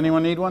needs one?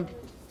 Anyone need one?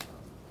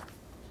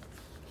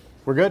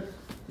 We're good?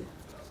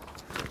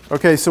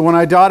 Okay, so when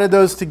I dotted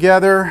those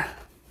together,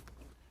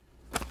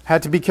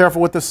 had to be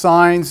careful with the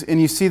signs, and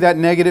you see that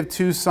negative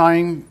 2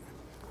 sine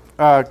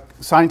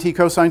t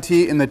cosine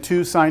t and the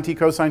 2 sine t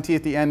cosine t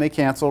at the end, they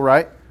cancel,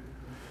 right?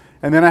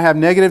 And then I have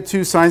negative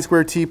 2 sine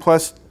squared t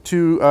plus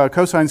 2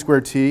 cosine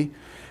squared t.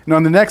 And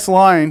on the next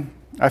line,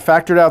 I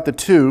factored out the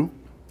 2.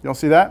 Y'all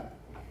see that?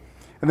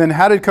 And then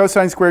how did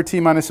cosine squared t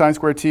minus sine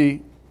squared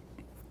t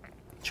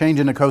change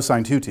into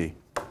cosine 2t?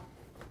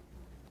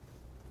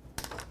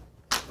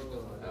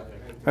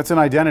 That's an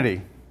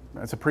identity.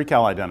 That's a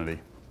pre-cal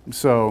identity.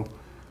 So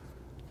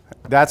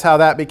that's how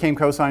that became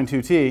cosine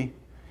 2t.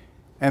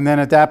 And then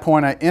at that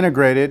point I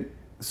integrated.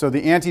 So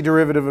the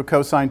antiderivative of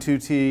cosine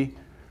 2t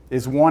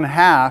is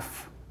 1/2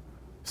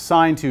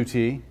 sine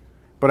 2t.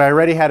 But I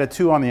already had a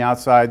 2 on the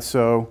outside,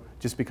 so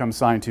it just becomes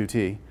sine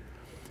 2t.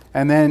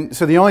 And then,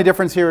 so the only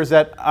difference here is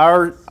that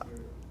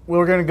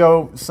we're going to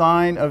go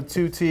sine of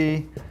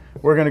 2t,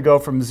 we're going to go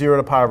from 0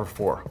 to pi over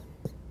 4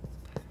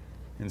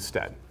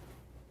 instead.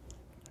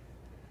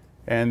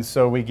 And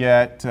so we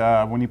get,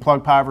 when you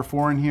plug pi over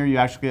 4 in here, you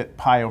actually get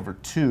pi over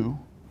 2.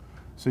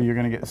 So you're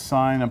going to get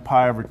sine of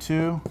pi over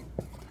 2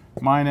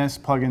 minus,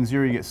 plug in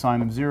 0, you get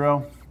sine of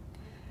 0.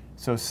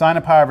 So sine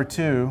of pi over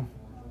 2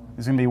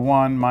 is going to be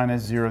 1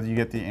 minus 0. You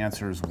get the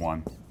answer is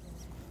 1.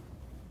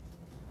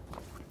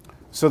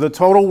 So the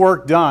total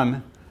work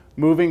done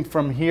moving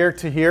from here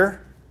to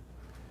here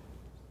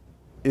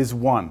is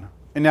 1.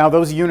 And now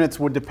those units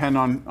would depend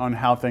on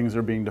how things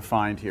are being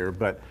defined here,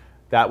 but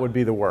that would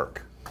be the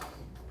work.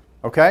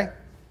 Okay?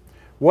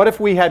 What if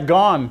we had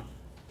gone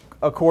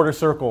a quarter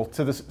circle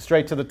to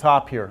straight to the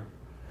top here?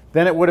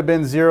 Then it would have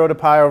been 0 to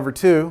pi over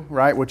 2,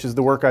 right, which is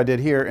the work I did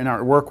here, and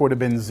our work would have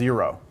been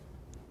 0.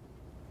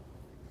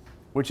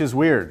 Which is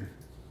weird.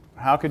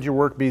 How could your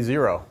work be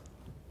 0?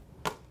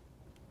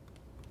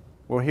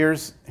 Well,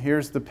 here's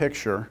the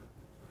picture.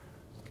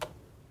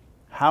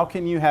 How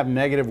can you have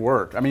negative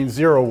work? I mean,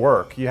 0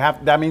 work.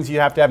 That means you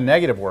have to have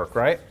negative work,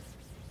 right?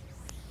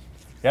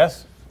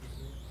 Yes?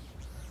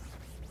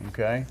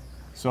 Okay.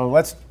 So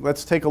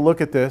let's take a look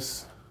at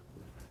this.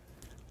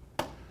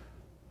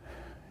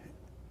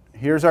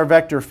 Here's our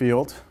vector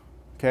field.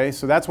 Okay,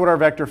 so that's what our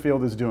vector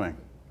field is doing.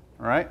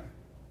 All right?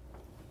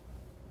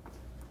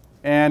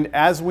 And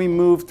as we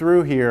move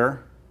through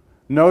here,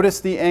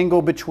 notice the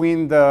angle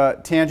between the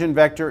tangent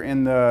vector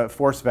and the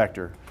force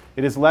vector.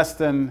 It is less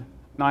than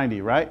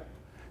 90, right?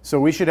 So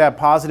we should have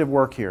positive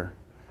work here.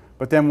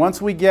 But then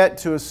once we get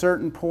to a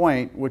certain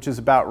point, which is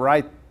about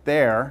right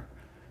there,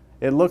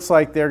 it looks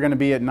like they're going to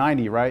be at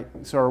 90, right?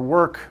 So our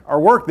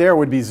work there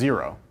would be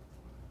 0.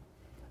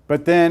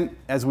 But then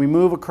as we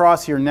move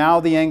across here,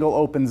 now the angle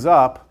opens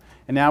up,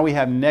 and now we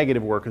have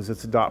negative work because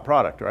it's a dot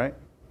product, right?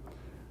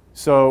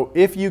 So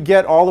if you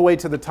get all the way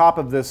to the top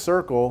of this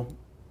circle,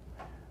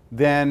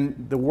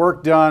 then the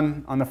work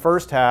done on the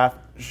first half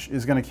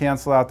is going to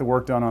cancel out the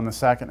work done on the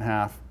second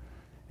half,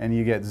 and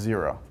you get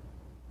 0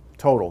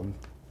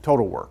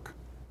 total work.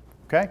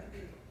 Okay?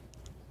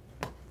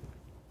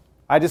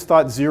 I just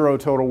thought 0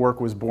 total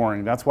work was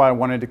boring. That's why I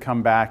wanted to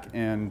come back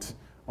and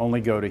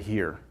only go to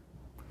here.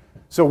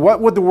 So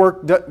what would the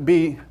work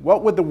be?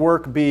 What would the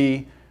work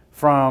be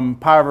from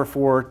pi over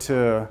 4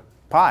 to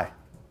pi?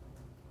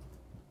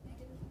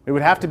 It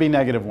would have to be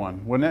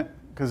 -1, wouldn't it?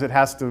 Because it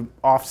has to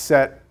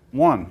offset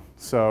 1.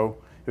 So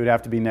it would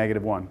have to be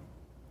 -1.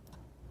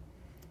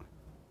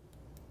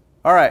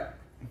 All right.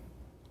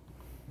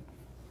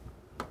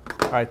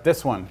 All right,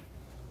 this one.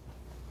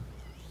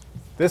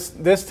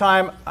 This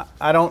time,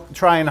 I don't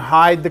try and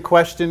hide the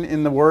question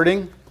in the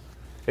wording.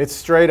 It's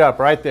straight up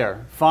right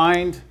there.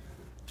 Find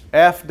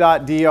f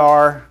dot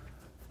dr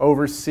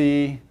over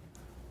c,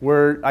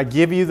 where I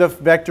give you the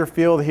vector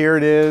field. Here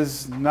it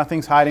is.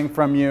 Nothing's hiding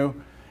from you.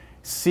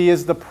 C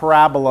is the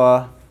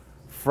parabola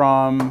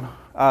from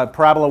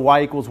parabola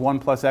y equals 1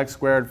 plus x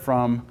squared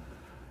from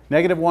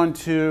 -1,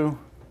 2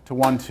 to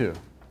 1, 2.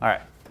 All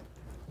right,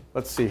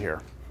 let's see here.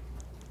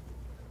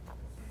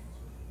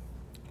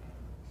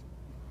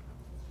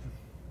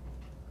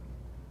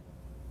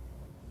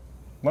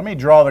 Let me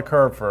draw the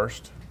curve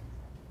first.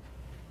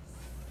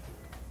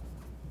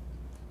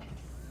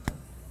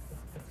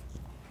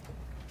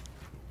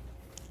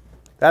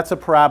 That's a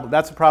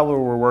parabola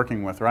we're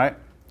working with, right?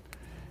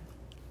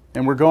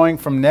 And we're going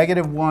from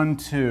 -1,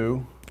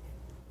 2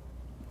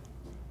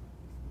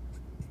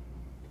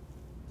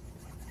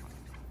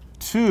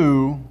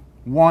 to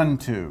 1,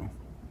 2.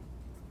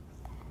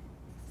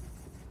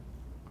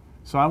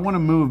 So I want to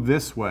move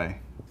this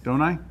way,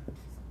 don't I?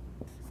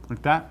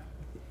 Like that?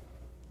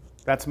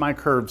 That's my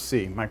curve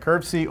C. My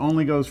curve C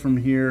only goes from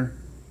here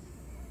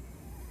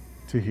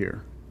to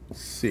here.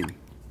 C.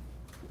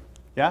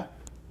 Yeah? All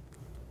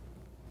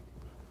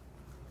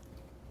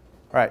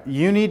right,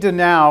 you need to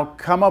now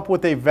come up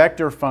with a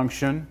vector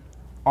function,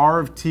 r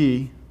of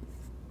t,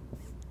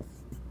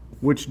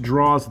 which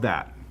draws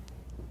that.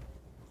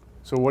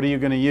 So what are you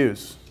going to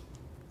use?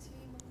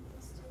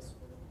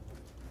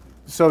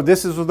 So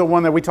this is the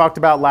one that we talked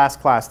about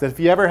last class, that if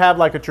you ever have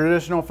like a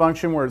traditional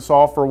function where it's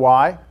solved for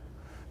y,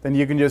 then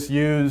you can just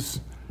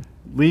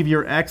leave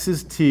your x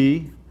as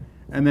t,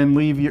 and then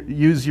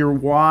use your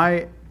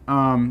y,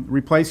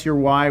 replace your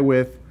y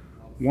with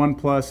 1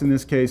 plus, in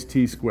this case,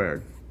 t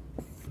squared.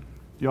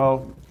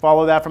 Y'all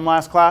follow that from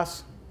last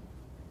class?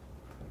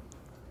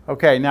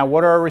 Okay, now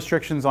what are our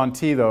restrictions on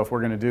t, though, if we're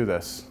going to do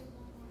this?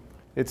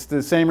 It's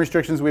the same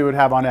restrictions we would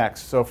have on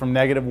x, so from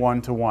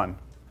 -1 to 1,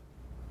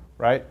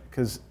 right?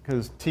 Because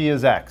t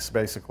is x,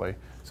 basically.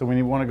 So we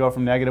want to go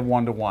from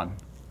 -1 to 1.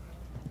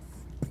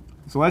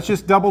 So let's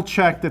just double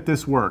check that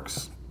this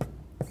works.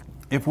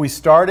 If we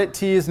start at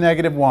t is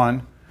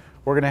 -1,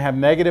 we're going to have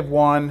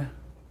 -1,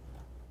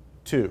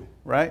 2,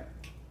 right?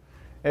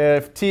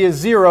 If t is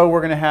 0,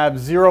 we're going to have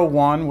 0,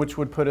 1, which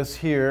would put us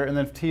here. And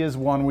then if t is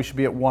 1, we should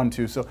be at 1,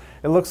 2. So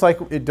it looks like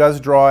it does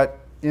draw it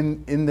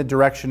in the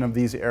direction of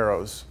these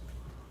arrows,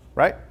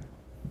 right?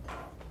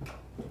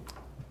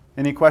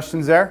 Any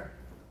questions there?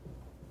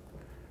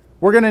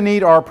 We're going to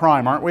need r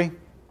prime, aren't we?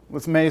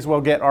 Let's may as well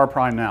get r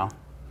prime now.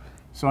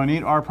 So I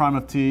need r prime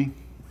of t.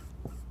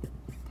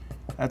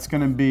 That's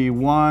going to be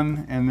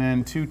 1 and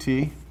then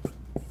 2t.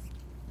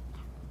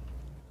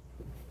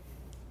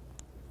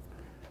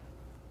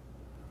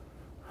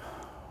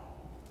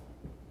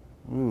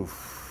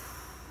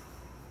 Oof.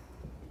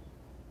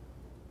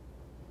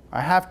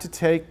 I have to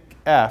take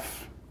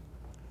f.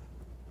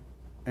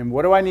 And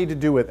what do I need to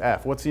do with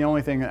f? What's the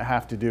only thing that I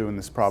have to do in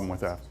this problem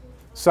with f?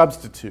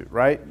 Substitute,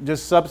 right?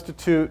 Just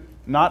substitute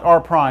not r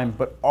prime,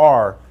 but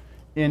r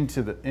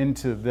into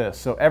this.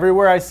 So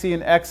everywhere I see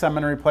an x, I'm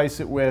going to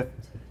replace it with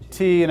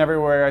t, and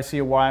everywhere I see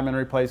a y, I'm going to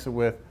replace it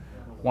with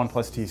 1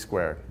 plus t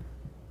squared.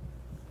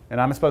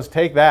 And I'm supposed to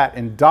take that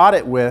and dot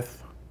it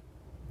with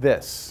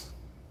this,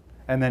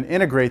 and then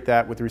integrate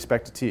that with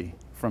respect to t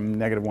from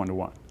 -1 to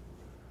 1.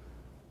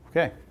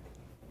 Okay.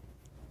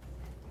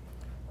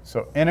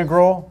 So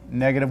integral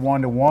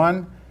 -1 to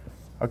 1.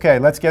 Okay,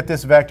 let's get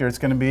this vector. It's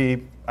going to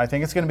be, I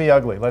think it's going to be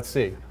ugly. Let's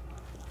see.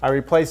 I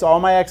replace all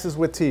my x's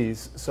with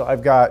t's. So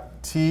I've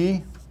got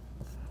t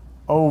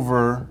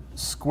over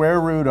square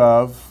root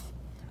of,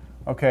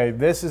 okay,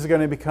 this is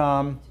going to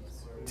become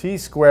t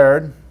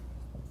squared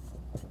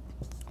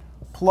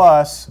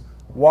plus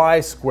y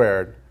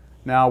squared.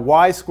 Now,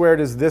 y squared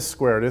is this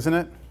squared, isn't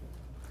it?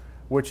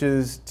 Which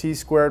is t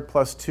squared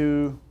plus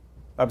 2,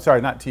 I'm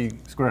sorry, not t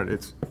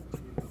squared.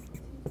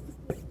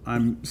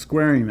 I'm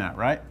squaring that,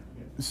 right?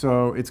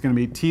 So it's going to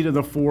be t to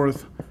the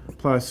 4th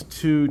plus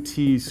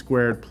 2t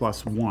squared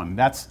plus 1.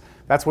 That's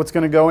what's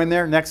going to go in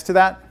there next to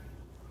that.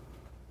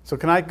 So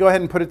can I go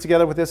ahead and put it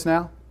together with this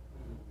now?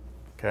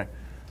 Okay.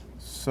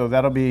 So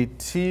that'll be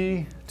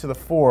t to the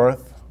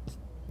 4th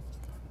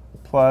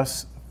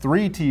plus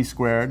 3t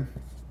squared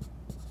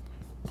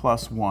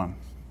plus 1,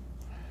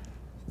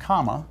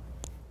 comma.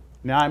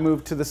 Now I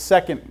move to the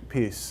second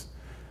piece.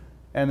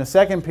 And the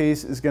second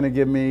piece is going to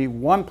give me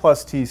 1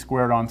 plus t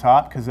squared on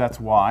top, because that's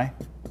y,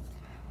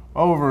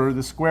 over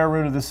the square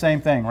root of the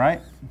same thing,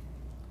 right?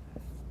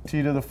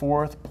 T to the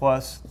 4th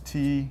plus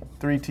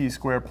 3t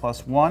squared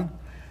plus 1.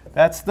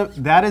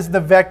 That is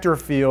the vector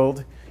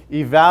field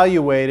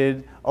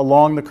evaluated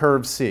along the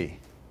curve C.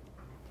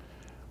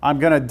 I'm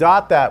going to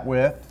dot that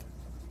with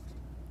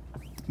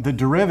the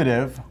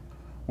derivative,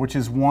 which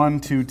is 1,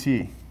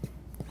 2t.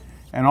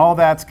 And all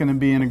that's going to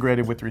be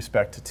integrated with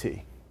respect to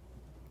t.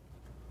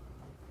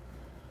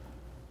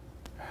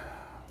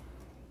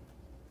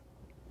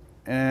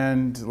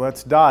 And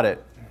let's dot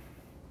it.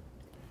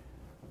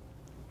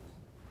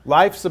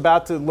 Life's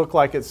about to look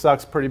like it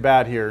sucks pretty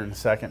bad here in a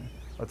second.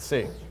 Let's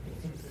see.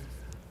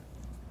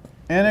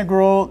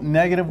 Integral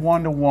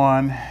 -1 to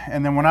 1.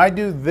 And then when I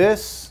do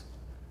this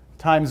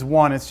times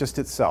 1, it's just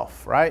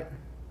itself, right?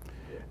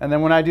 And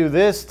then when I do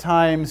this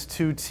times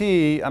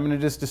 2t, I'm going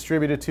to just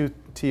distribute a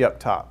 2t up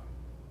top.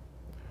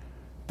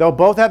 They'll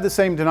both have the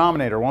same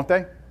denominator, won't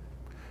they?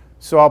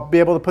 So I'll be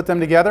able to put them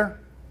together.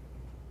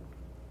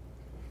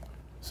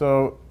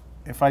 So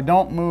if I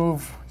don't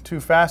move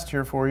too fast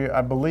here for you,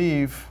 I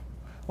believe,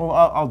 well,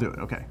 I'll do it.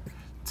 Okay.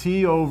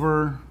 T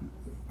over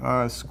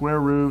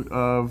square root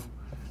of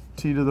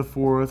t to the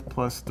 4th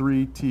plus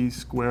 3t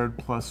squared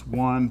plus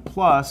 1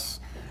 plus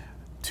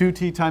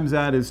 2t times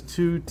that is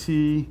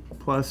 2t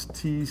plus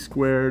t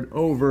squared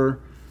over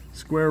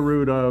square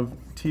root of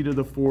t to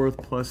the 4th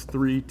plus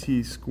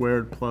 3t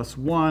squared plus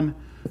 1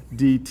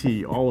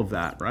 dt, all of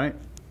that, right?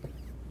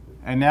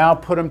 And now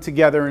put them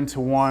together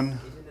into one.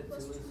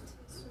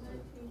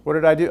 What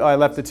did I do? Oh, I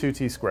left the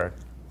 2t squared.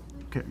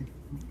 Okay.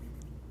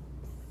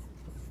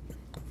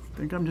 I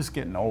think I'm just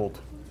getting old.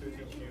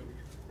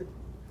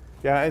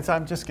 Yeah,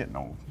 I'm just getting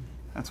old.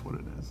 That's what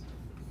it is.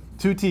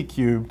 2t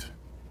cubed.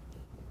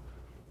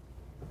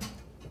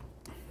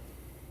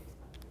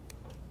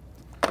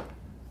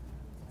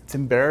 It's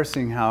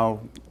embarrassing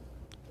how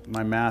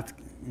my math,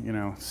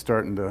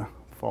 starting to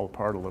fall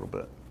apart a little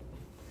bit.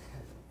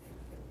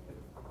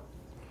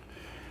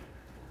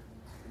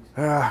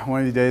 One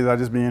of these days I'll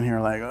just be in here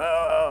like,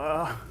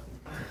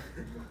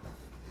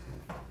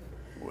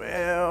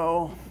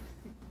 well,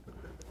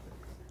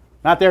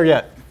 not there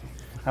yet.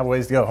 Have a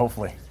ways to go,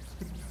 hopefully.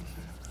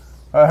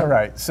 All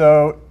right,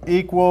 so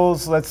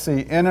equals, let's see,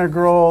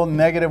 integral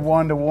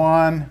 -1 to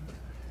 1.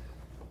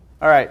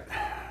 All right,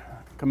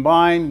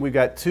 combined, we've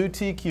got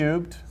 2t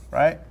cubed,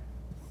 right?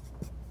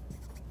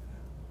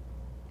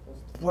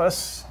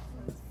 Plus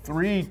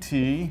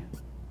 3t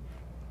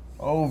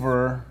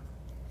over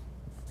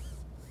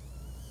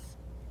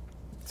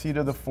t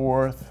to the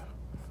 4th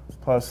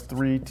plus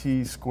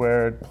 3t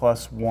squared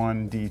plus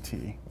 1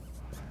 dt.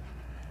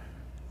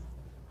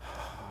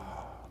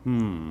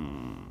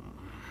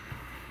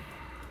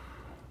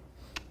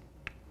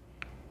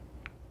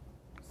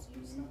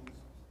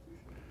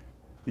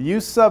 The u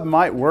sub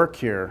might work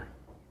here.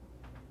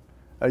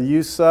 A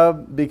u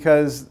sub,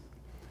 because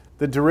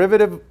the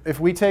derivative, if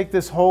we take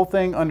this whole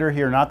thing under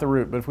here, not the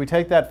root, but if we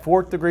take that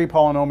 4th degree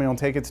polynomial and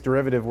take its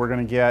derivative, we're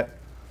going to get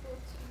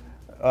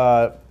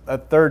a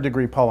 3rd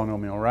degree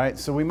polynomial, right?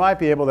 So we might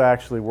be able to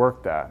actually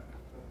work that.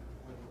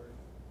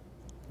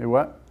 It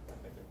what?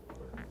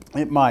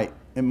 It might.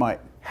 It might.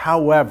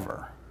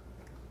 However,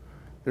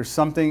 there's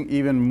something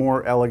even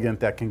more elegant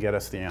that can get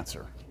us the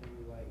answer. Can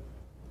you like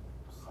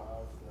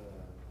solve the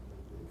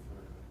root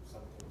for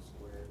something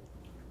squared?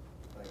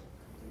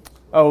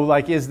 Oh,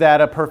 like, is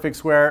that a perfect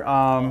square?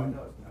 No,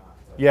 it's not.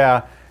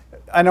 Yeah,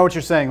 I know what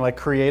you're saying. Like,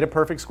 create a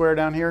perfect square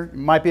down here. You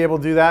might be able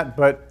to do that,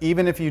 but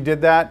even if you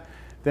did that,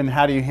 then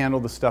how do you handle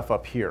the stuff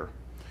up here?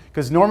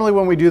 Because normally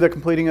when we do the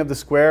completing of the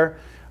square,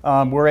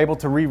 we're able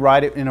to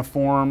rewrite it in a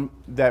form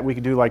that we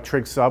could do like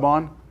trig sub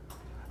on,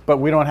 but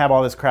we don't have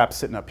all this crap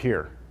sitting up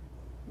here.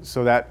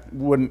 So that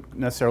wouldn't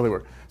necessarily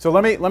work. So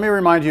let me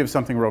remind you of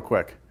something real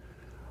quick.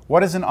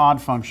 What is an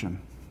odd function?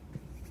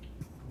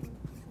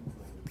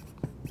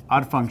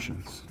 Odd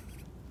functions.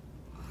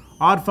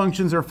 Odd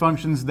functions are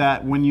functions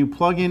that when you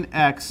plug in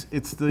x,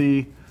 it's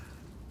the,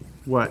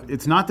 what?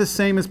 It's not the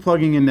same as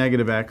plugging in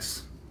negative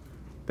x.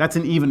 That's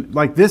an even,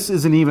 like this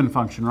is an even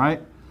function,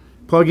 right?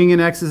 Plugging in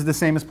x is the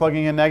same as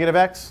plugging in negative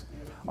x.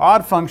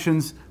 Odd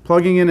functions,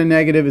 plugging in a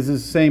negative is the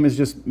same as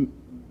just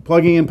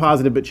plugging in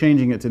positive but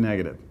changing it to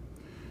negative.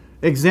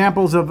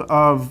 Examples of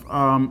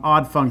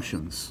odd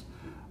functions.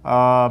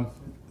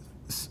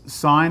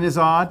 Sine is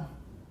odd.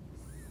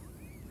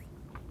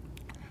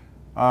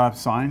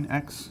 Sine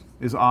x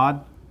is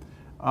odd.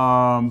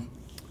 How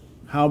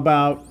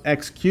about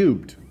x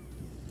cubed?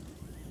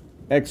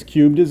 X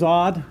cubed is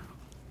odd,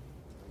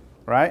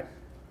 right?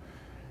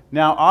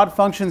 Now, odd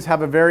functions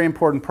have a very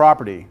important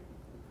property.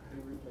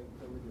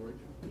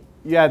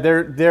 Yeah,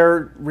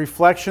 they're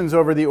reflections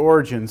over the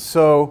origin.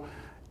 So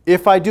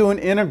if I do an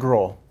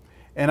integral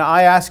and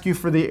I ask you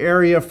for the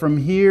area from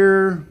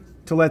here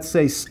to, let's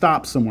say,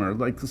 stop somewhere,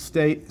 like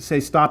say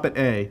stop at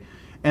A,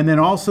 and then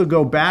also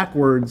go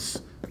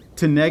backwards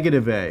to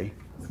negative A,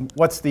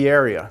 what's the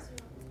area?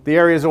 The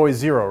area is always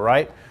 0,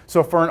 right?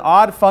 So for an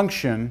odd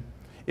function,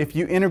 if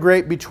you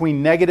integrate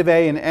between negative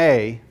A and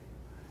A,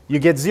 you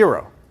get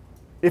 0,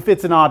 if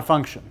it's an odd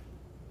function.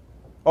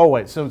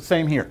 Always, so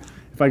same here.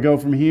 If I go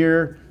from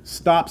here,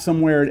 stop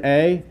somewhere at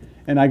A,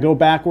 and I go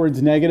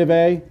backwards negative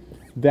A,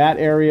 that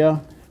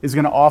area is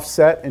going to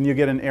offset, and you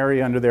get an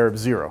area under there of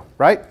 0,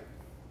 right?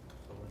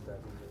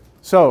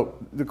 So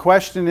the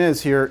question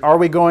is here, are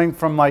we going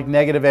from like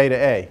negative A to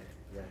A?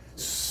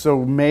 Yes.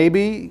 So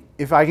maybe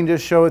if I can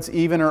just show it's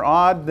even or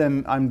odd,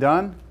 then I'm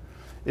done.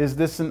 Is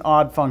this an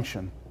odd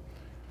function?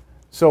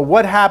 So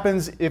what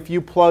happens if you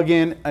plug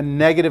in a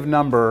negative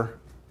number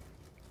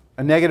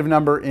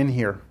in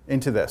here,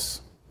 into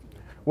this?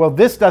 Well,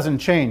 this doesn't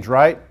change,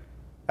 right?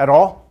 At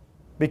all?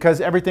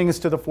 Because everything is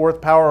to the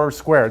 4th power or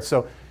squared.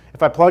 So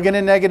if I plug in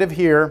a negative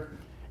here,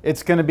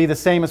 it's going to be the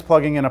same as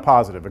plugging in a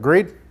positive.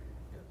 Agreed?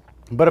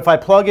 But if I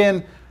plug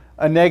in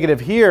a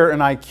negative here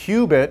and I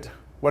cube it,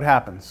 what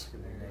happens?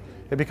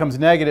 It becomes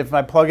negative. If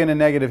I plug in a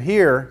negative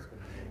here,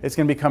 it's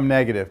going to become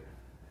negative.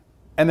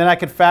 And then I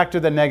could factor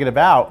the negative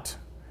out,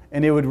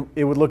 and it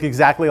would look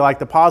exactly like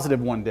the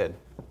positive one did.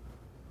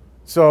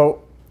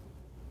 So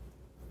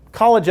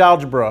college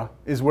algebra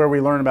is where we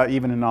learn about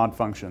even and odd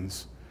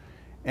functions.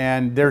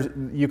 And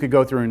you could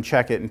go through and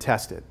check it and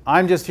test it.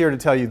 I'm just here to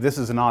tell you this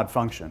is an odd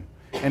function.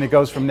 And it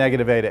goes from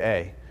negative A to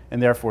A.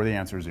 And therefore, the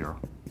answer is 0.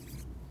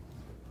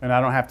 And I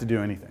don't have to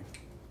do anything.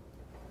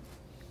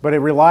 But it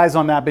relies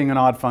on that being an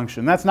odd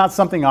function. That's not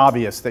something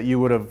obvious that you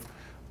would have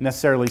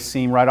necessarily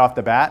seen right off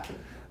the bat.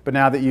 But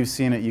now that you've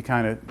seen it, you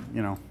kind of,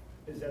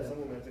 Is that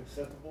something that's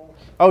acceptable?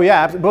 Oh,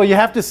 yeah. Well, you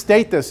have to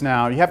state this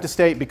now. You have to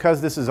state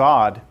because this is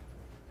odd,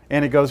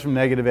 and it goes from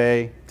negative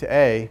A to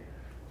A,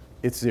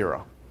 it's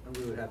 0. And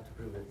we would have to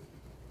prove it.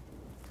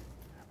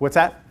 What's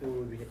that?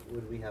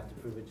 Would we have to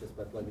prove it just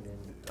by plugging in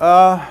even or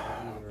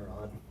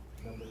odd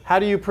numbers? How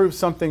do you prove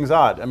something's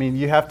odd? I mean,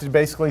 you have to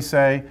basically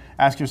say,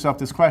 ask yourself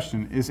this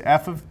question: Is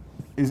f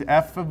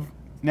of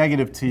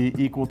negative t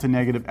equal to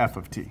negative f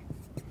of t?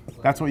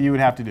 That's what you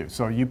would have to do.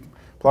 So you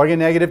plug in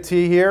negative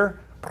t here,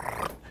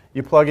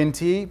 you plug in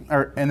t,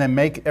 and then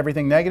make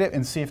everything negative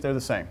and see if they're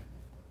the same.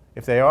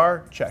 If they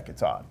are, check,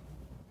 it's odd.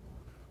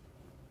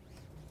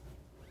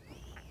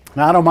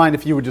 Now, I don't mind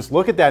if you would just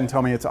look at that and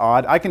tell me it's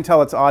odd. I can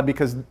tell it's odd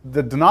because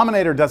the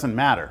denominator doesn't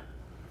matter.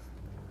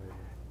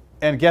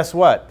 And guess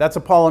what? That's a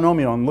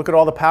polynomial. And look at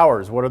all the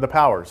powers. What are the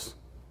powers?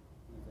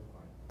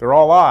 They're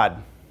all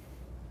odd.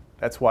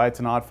 That's why it's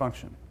an odd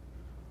function.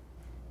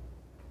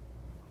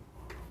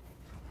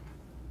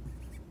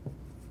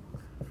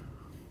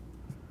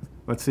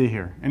 Let's see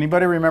here.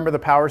 Anybody remember the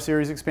power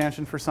series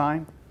expansion for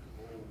sine?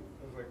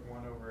 It was like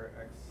 1 over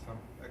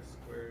x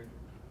squared,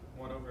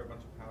 1 over a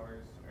bunch of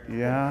powers.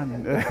 Yeah.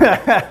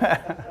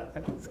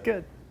 That's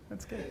good.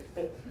 That's good.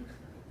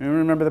 You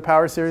remember the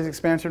power series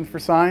expansion for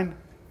sine?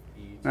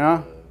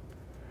 No?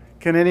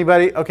 Can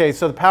anybody? Okay,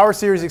 so the power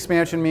series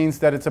expansion means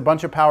that it's a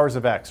bunch of powers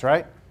of x,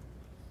 right?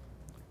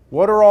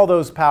 What are all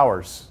those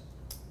powers?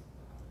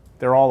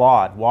 They're all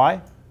odd.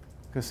 Why?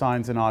 Because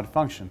sine's an odd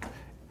function.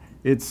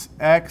 It's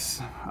x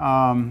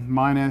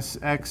minus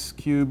x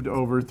cubed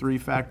over 3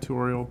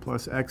 factorial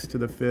plus x to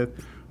the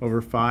 5th over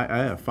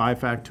 5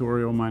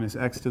 factorial minus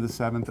x to the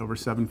 7th over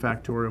 7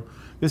 factorial.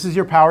 This is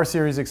your power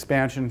series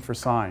expansion for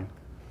sine.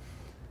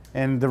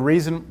 And the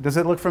reason, does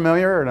it look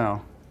familiar or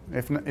no?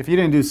 If you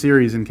didn't do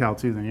series in Cal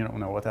 2, then you don't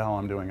know what the hell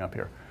I'm doing up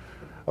here.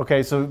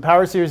 Okay, so the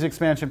power series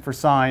expansion for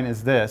sine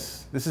is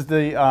this. This is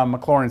the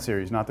Maclaurin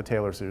series, not the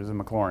Taylor series, the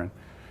Maclaurin.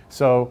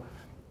 So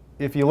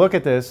if you look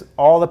at this,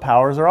 all the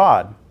powers are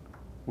odd,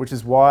 which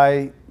is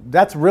why,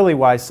 that's really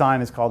why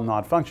sine is called an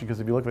odd function,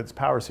 because if you look at its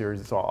power series,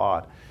 it's all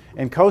odd.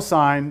 And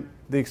cosine,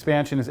 the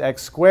expansion is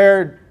x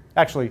squared,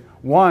 actually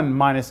 1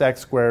 minus x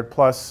squared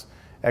plus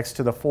x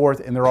to the 4th,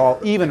 and they're all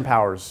even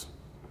powers.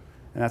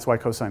 And that's why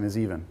cosine is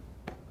even.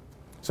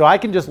 So I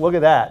can just look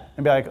at that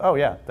and be like, oh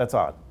yeah, that's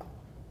odd.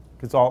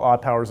 It's all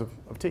odd powers of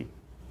t.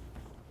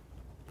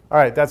 All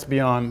right, that's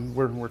beyond,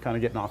 we're kind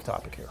of getting off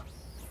topic here.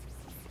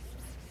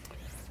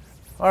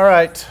 All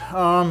right,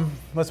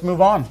 let's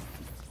move on.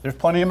 There's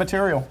plenty of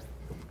material.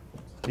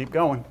 Keep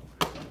going.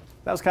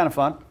 That was kind of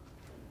fun.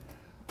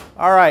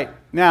 All right,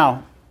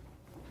 now,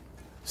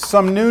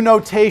 some new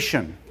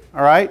notation.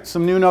 All right,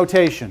 some new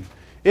notation.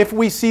 If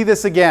we see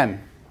this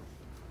again,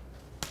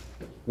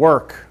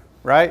 work,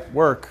 right?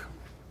 Work.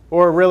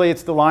 Or really,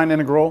 it's the line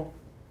integral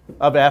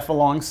of f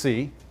along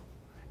c.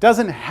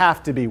 Doesn't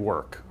have to be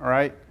work, all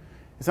right?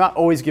 It's not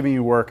always giving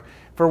you work.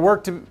 For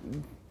work to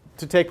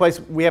take place,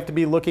 we have to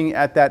be looking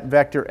at that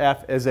vector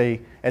f as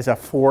a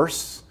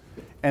force,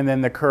 and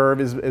then the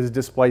curve is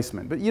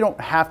displacement. But you don't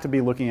have to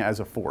be looking at it as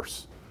a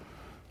force.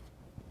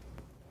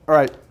 All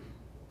right,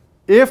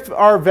 if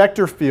our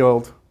vector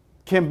field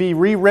can be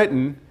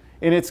rewritten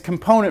in its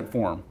component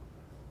form,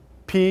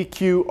 p,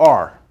 q,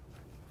 r.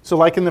 So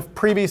like in the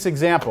previous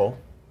example,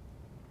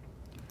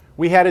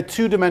 we had a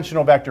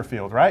two-dimensional vector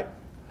field, right?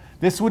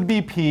 This would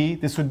be p,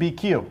 this would be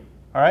q,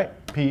 all right?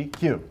 P,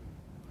 q.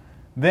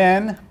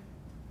 Then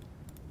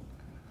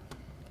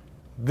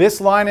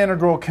this line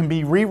integral can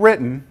be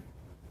rewritten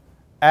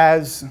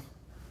as,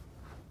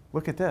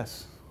 look at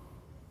this.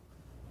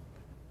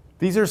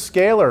 These are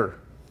scalar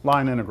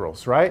line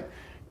integrals, right?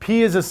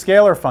 P is a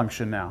scalar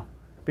function now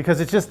because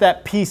it's just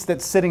that piece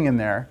that's sitting in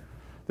there.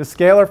 The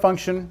scalar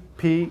function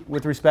p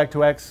with respect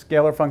to x,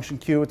 scalar function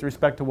q with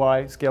respect to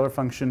y, scalar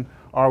function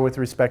r with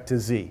respect to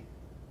z.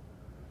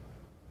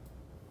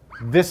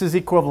 This is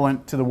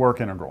equivalent to the work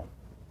integral.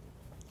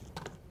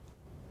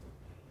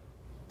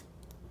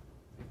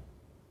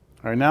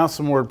 All right, now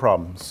some word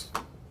problems.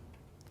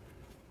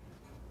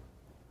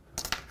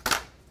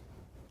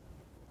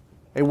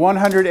 A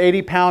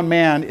 180-pound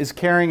man is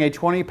carrying a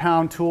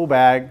 20-pound tool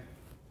bag,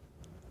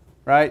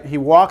 right? He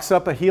walks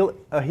up a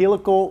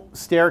helical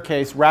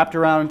staircase wrapped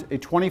around a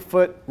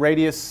 20-foot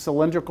radius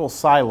cylindrical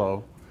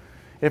silo.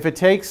 If it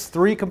takes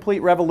 3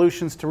 complete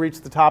revolutions to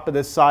reach the top of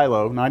this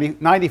silo,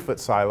 90-foot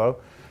silo,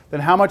 then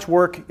how much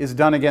work is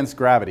done against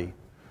gravity?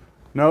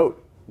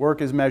 Note,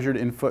 work is measured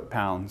in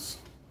foot-pounds.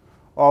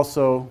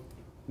 Also,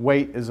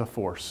 weight is a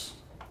force.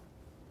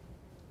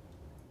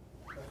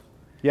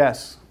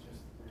 Yes?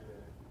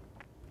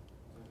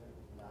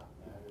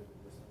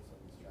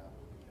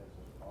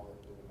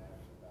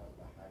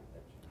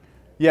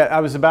 Yeah,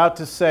 I was about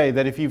to say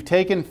that if you've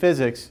taken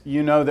physics,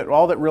 you know that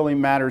all that really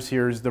matters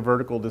here is the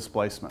vertical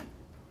displacement,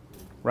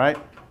 right?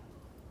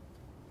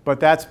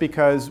 But that's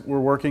because we're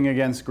working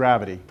against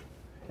gravity.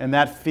 And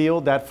that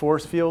field, that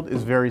force field,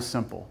 is very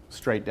simple,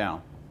 straight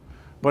down.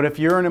 But if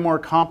you're in a more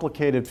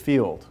complicated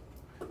field,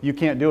 you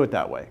can't do it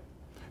that way.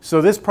 So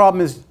this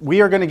problem is,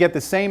 we are going to get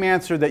the same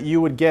answer that you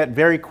would get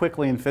very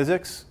quickly in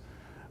physics,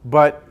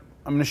 but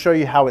I'm going to show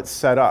you how it's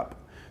set up.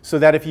 So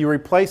that if you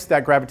replace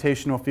that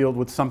gravitational field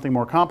with something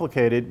more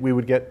complicated,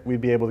 we'd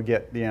be able to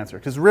get the answer.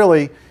 Because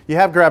really, you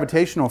have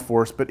gravitational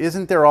force, but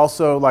isn't there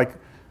also like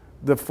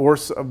the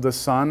force of the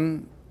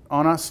sun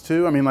on us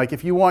too? I mean, like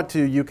if you want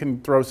to, you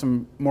can throw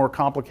some more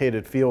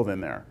complicated field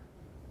in there,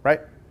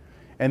 right?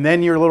 And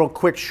then your little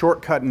quick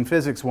shortcut in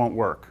physics won't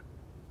work.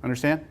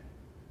 Understand?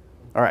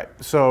 All right,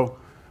 so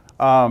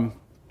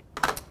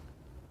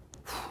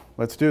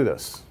let's do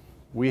this.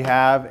 We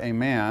have a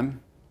man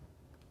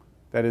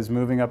that is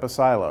moving up a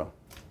silo.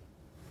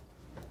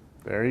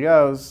 There he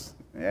goes.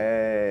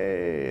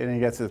 Yay! And he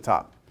gets to the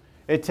top.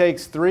 It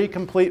takes 3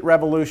 complete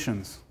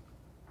revolutions.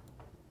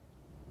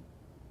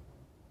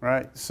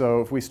 Right?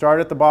 So if we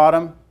start at the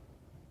bottom,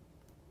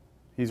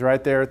 he's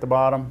right there at the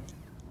bottom.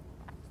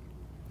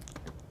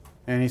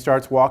 And he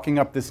starts walking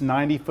up this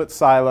 90-foot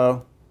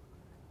silo.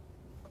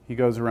 He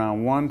goes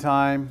around 1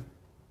 time,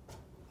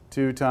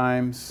 2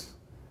 times,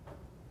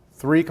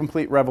 3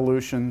 complete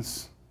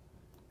revolutions,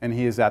 and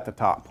he is at the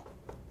top.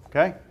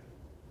 Okay?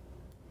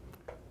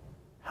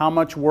 How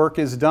much work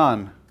is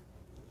done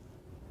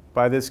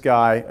by this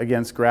guy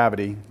against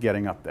gravity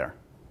getting up there?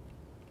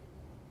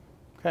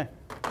 Okay.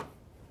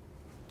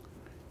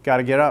 Got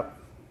to get up.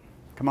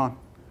 Come on.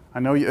 I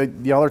know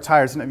y'all are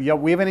tired.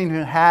 We haven't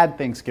even had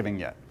Thanksgiving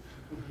yet.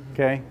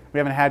 Okay? We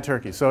haven't had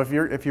turkey. So if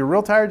you're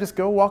real tired, just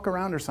go walk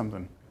around or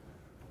something.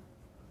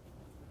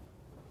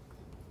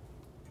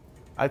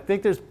 I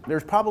think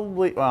there's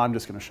probably, well, I'm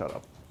just going to shut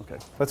up. Okay.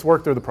 Let's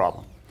work through the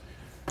problem.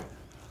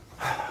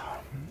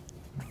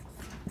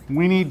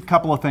 We need a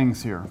couple of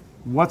things here.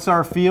 What's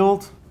our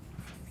field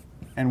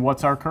and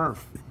what's our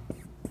curve?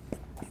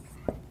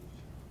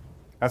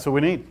 That's what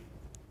we need.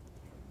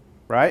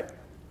 Right?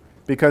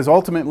 Because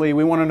ultimately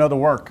we want to know the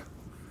work.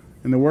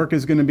 And the work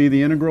is going to be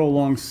the integral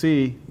along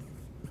C,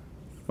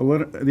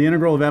 the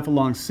integral of f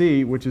along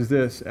C, which is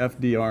this, f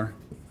dr.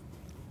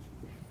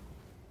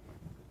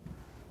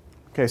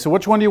 Okay, so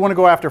which one do you want to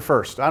go after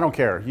first? I don't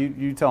care.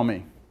 You tell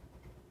me.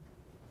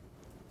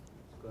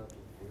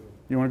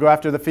 You want to go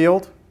after the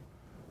field?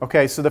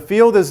 Okay, so the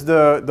field is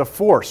the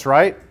force,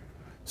 right?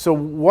 So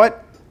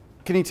what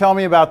can you tell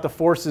me about the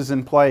forces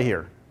in play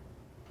here?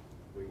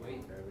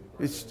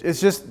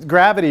 It's just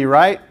gravity,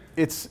 right?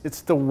 It's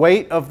the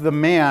weight of the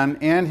man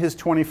and his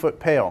 20-foot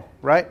pail,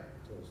 right?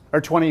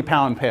 Or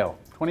 20-pound pail.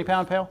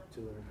 20-pound pail?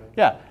 200 pounds.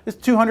 Yeah, it's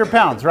 200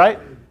 pounds, right?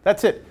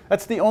 That's it.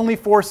 That's the only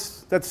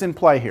force that's in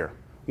play here.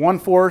 One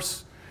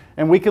force,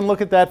 and we can look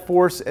at that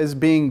force as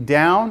being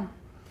down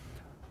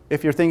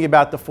if you're thinking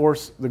about the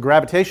force, the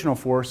gravitational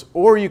force,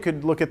 or you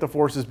could look at the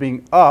force as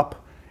being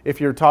up if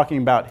you're talking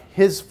about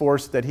his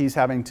force that he's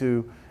having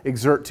to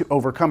exert to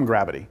overcome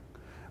gravity.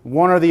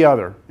 One or the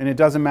other, and it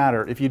doesn't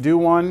matter. If you do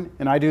one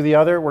and I do the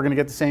other, we're going to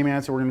get the same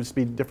answer. We're going to just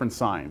be different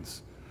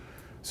signs.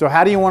 So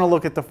how do you want to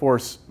look at the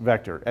force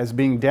vector? As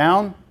being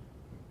down,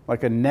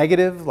 like a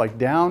negative, like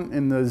down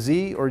in the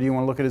z, or do you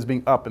want to look at it as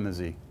being up in the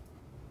z?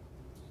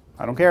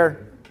 I don't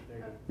care.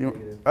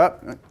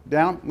 Up,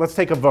 down. Let's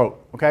take a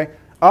vote, okay?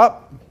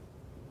 Up,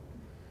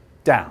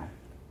 down.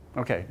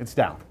 Okay, it's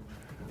down.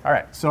 All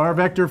right, so our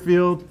vector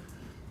field,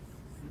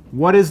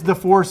 what is the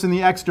force in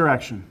the x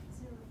direction?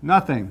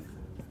 Nothing.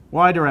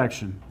 Y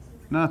direction?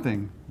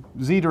 Nothing.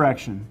 Z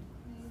direction?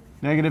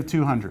 Negative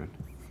 200.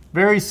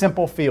 Very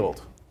simple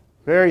field.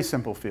 Very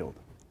simple field.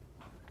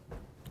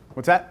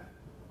 What's that?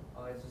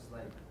 Oh, it's just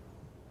like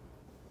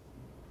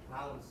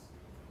pounds.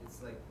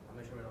 It's like a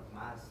measurement of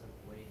mass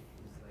and weight.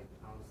 It's like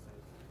pounds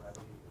times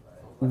gravity.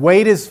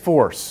 Weight is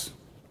force.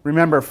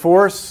 Remember,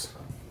 force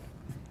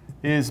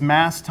is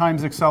mass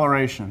times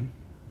acceleration.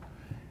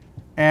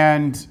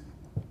 And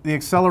the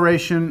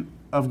acceleration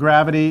of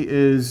gravity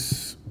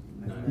is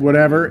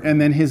whatever, and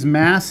then his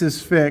mass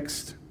is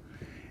fixed.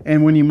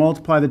 And when you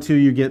multiply the two,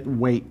 you get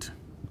weight.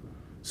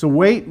 So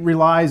weight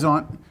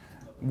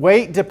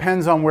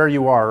depends on where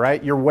you are,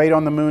 right? Your weight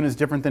on the moon is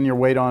different than your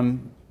weight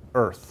on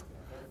Earth.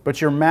 But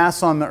your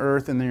mass on the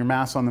Earth and your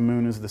mass on the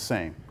moon is the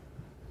same.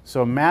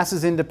 So mass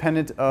is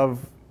independent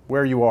of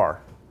where you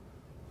are.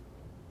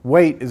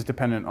 Weight is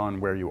dependent on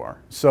where you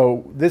are.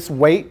 So this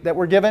weight that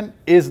we're given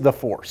is the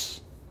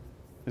force.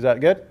 Is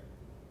that good?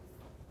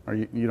 Or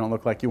you don't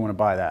look like you want to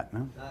buy that,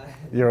 no?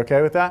 You're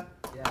okay with that?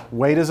 Yeah.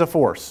 Weight is a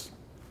force.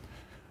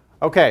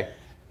 Okay,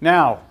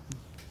 now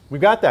we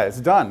got that. It's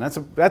done.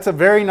 That's a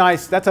very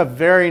nice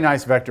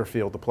vector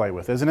field to play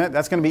with, isn't it?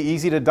 That's going to be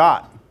easy to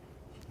dot.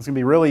 It's going to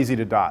be real easy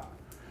to dot.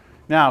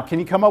 Now, can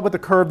you come up with a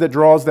curve that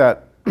draws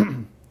that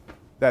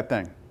that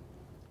thing,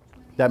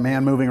 that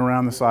man moving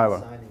around the silo?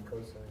 Sine and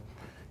cosine.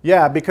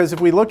 Yeah, because if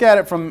we look at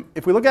it from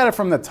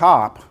the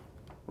top,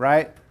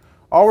 right?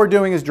 All we're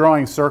doing is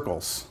drawing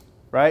circles,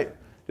 right?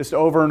 Just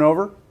over and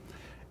over.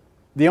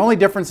 The only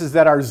difference is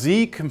that our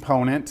z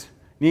component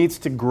needs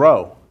to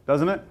grow,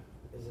 doesn't it?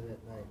 Isn't it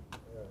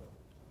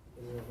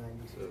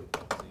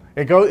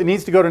 90 feet? It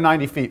needs to go to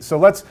 90 feet. So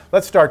let's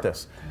start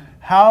this.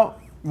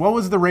 What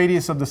was the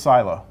radius of the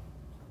silo?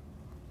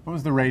 What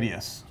was the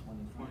radius?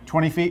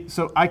 20 feet.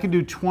 So I could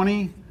do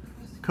 20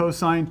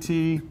 cosine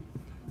t,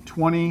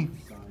 20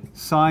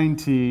 sine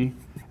t,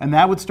 and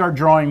that would start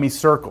drawing me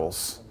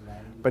circles.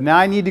 But now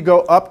I need to go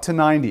up to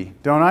 90,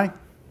 don't I?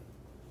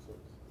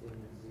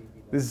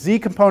 The z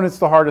component's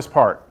the hardest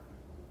part.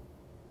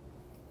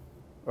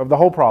 of the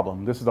whole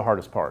problem, this is the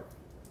hardest part.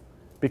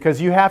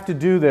 Because you have to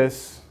do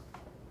this.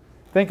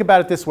 Think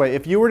about it this way.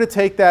 If you were to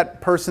take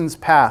that person's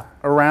path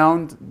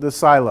around the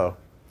silo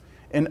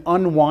and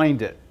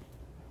unwind it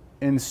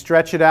and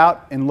stretch it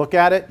out and look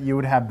at it, you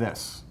would have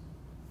this.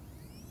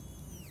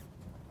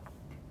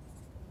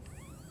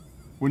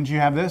 Wouldn't you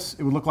have this?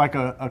 It would look like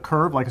a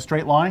curve, like a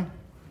straight line.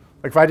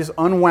 Like if I just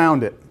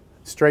unwound it,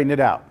 straighten it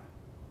out.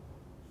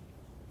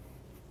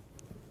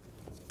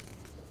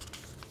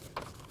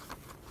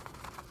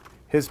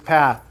 His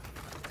path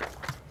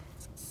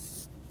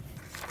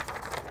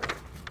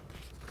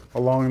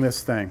along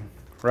this thing,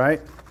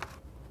 right?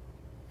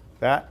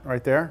 That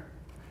right there.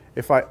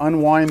 If I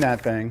unwind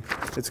that thing,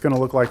 it's going to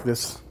look like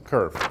this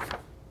curve.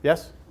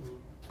 Yes?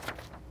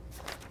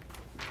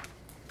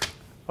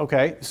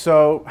 Okay,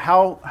 so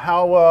how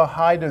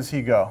high does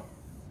he go?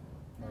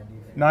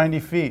 90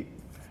 feet.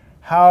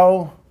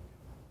 How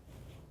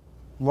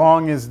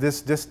long is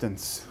this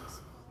distance?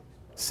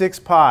 6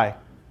 pi.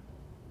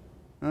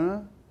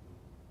 Huh?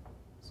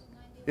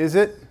 Is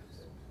it?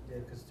 Yeah,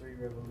 because 3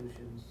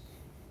 revolutions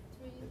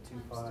at 2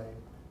 pi.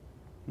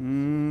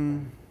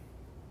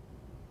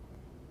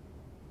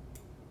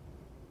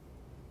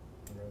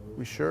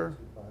 We sure? 2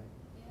 pi.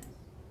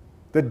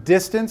 The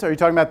distance? Are you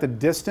talking about the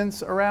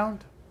distance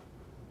around?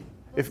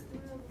 If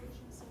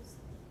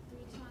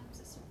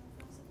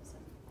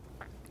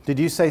did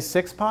you say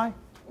 6 pi?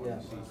 Yeah.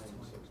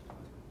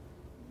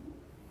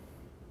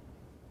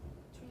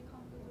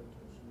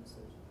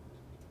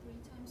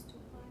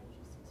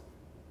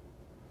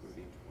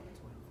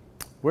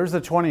 Where's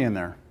the 20 in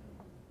there?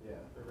 Yeah,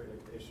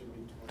 it should be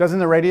 20. Doesn't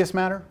the radius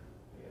matter?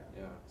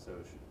 Yeah, so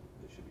it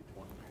should be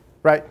 20.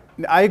 Right.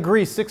 I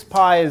agree. 6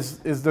 pi is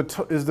the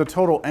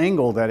total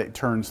angle that it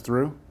turns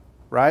through,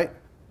 right?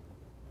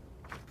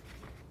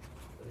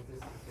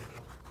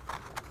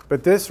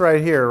 But this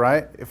right here,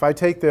 right? If I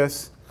take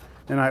this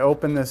and I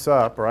open this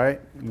up, right?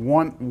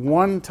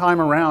 One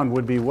time around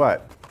would be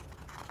what?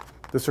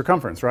 The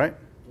circumference, right?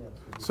 Yeah,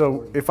 So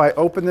 40. if I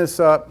open this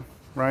up,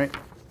 right,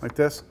 like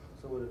this,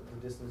 So would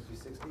the distance be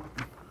 60?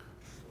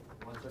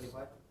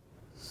 125?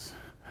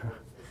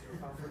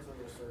 Circumference of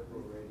the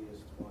circle,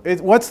 radius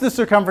 20. what's the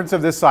circumference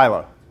of this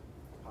silo?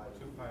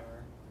 2 pi r.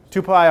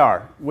 2 pi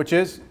r, which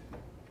is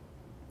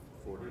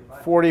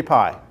 40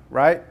 pi,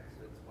 right?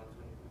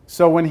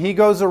 So when he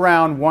goes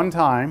around 1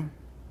 time,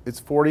 it's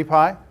 40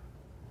 pi.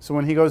 So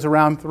when he goes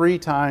around 3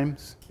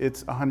 times,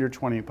 it's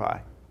 120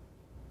 pi.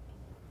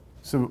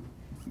 So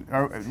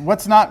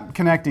what's not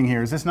connecting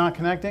here? Is this not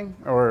connecting?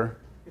 Or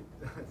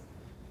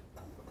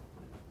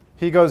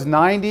he goes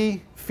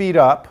 90 feet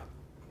up,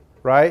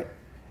 right?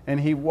 And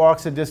he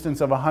walks a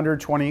distance of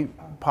 120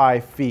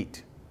 pi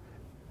feet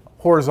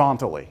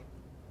horizontally.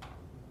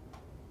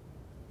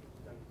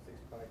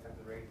 6 pi times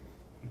the radius.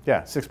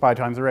 Yeah, 6 pi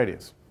times the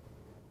radius.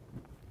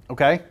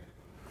 Okay?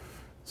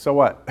 So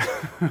what?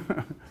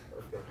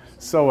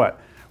 So what?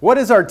 What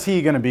is our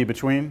t going to be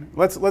between?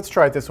 Let's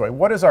try it this way.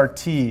 What is our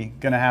t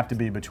going to have to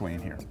be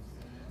between here?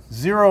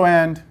 0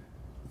 and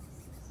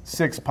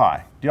 6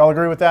 pi. Do y'all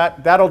agree with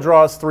that? That'll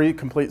draw us 3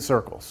 complete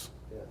circles.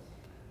 Yes.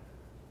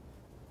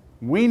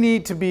 We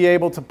need to be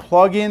able to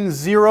plug in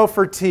 0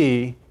 for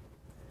t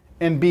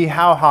and be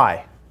how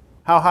high?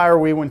 How high are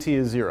we when t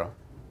is 0?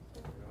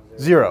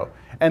 0.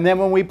 And then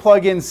when we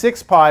plug in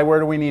 6 pi, where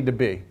do we need to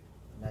be?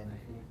 90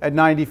 feet. At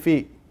 90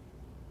 feet.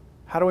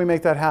 How do we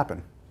make that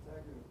happen?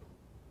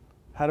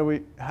 How do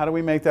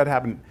we make that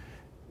happen?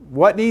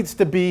 What needs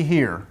to be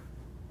here?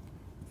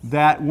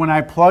 That when I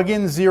plug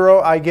in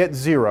 0, I get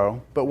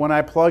 0, but when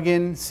I plug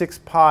in 6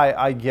 pi,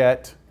 I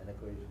get An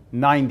equation.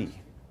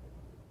 90.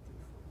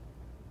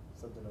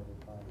 Something over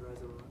pi.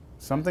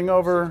 Something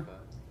over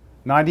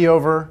 90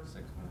 over,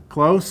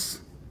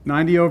 close,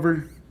 90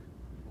 over.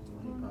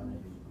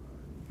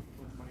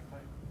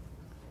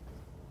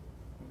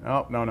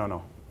 Oh,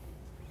 no.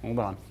 Hold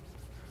on.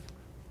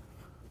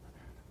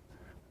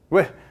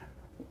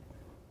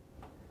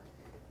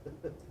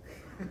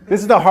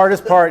 This is the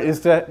hardest part, is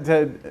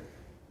to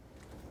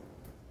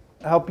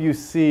help you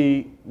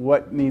see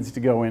what needs to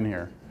go in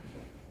here.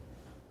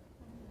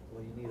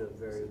 Well, you need a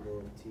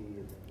variable t. And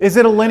then Is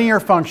it a linear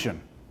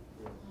function?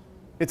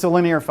 It's a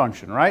linear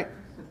function, right?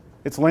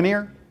 It's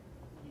linear?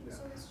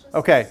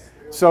 Okay,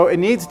 so it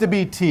needs to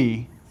be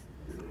t.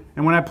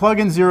 And when I plug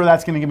in 0,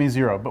 that's going to give me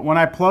 0. But when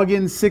I plug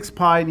in 6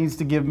 pi, it needs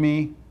to give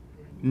me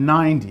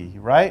 90,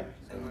 right?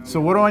 So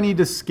what do I need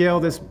to scale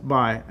this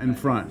by in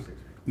front?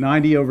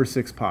 90 over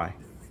 6 pi.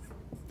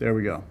 There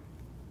we go.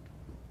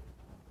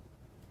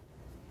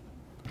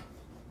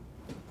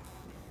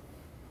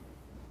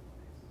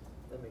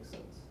 that makes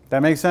sense.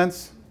 That makes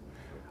sense?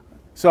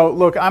 So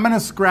look, I'm going to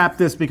scrap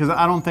this because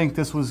I don't think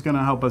this was going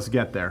to help us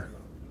get there.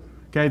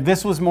 Okay,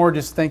 this was more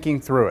just thinking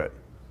through it.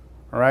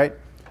 All right?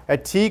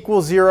 At t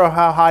equals 0,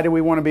 how high do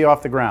we want to be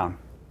off the ground?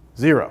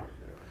 0.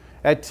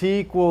 At t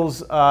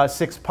equals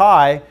 6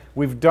 pi,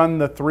 we've done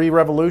the 3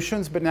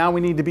 revolutions, but now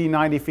we need to be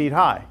 90 feet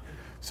high.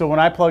 So when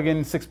I plug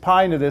in 6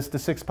 pi into this, the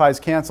 6 pi's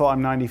cancel,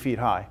 I'm 90 feet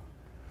high.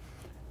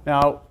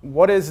 Now,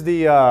 what is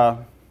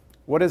the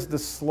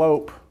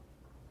slope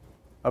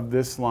of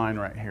this line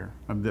right here,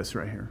 of this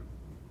right here.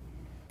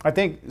 I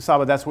think,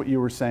 Saba, that's what you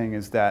were saying,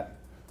 is that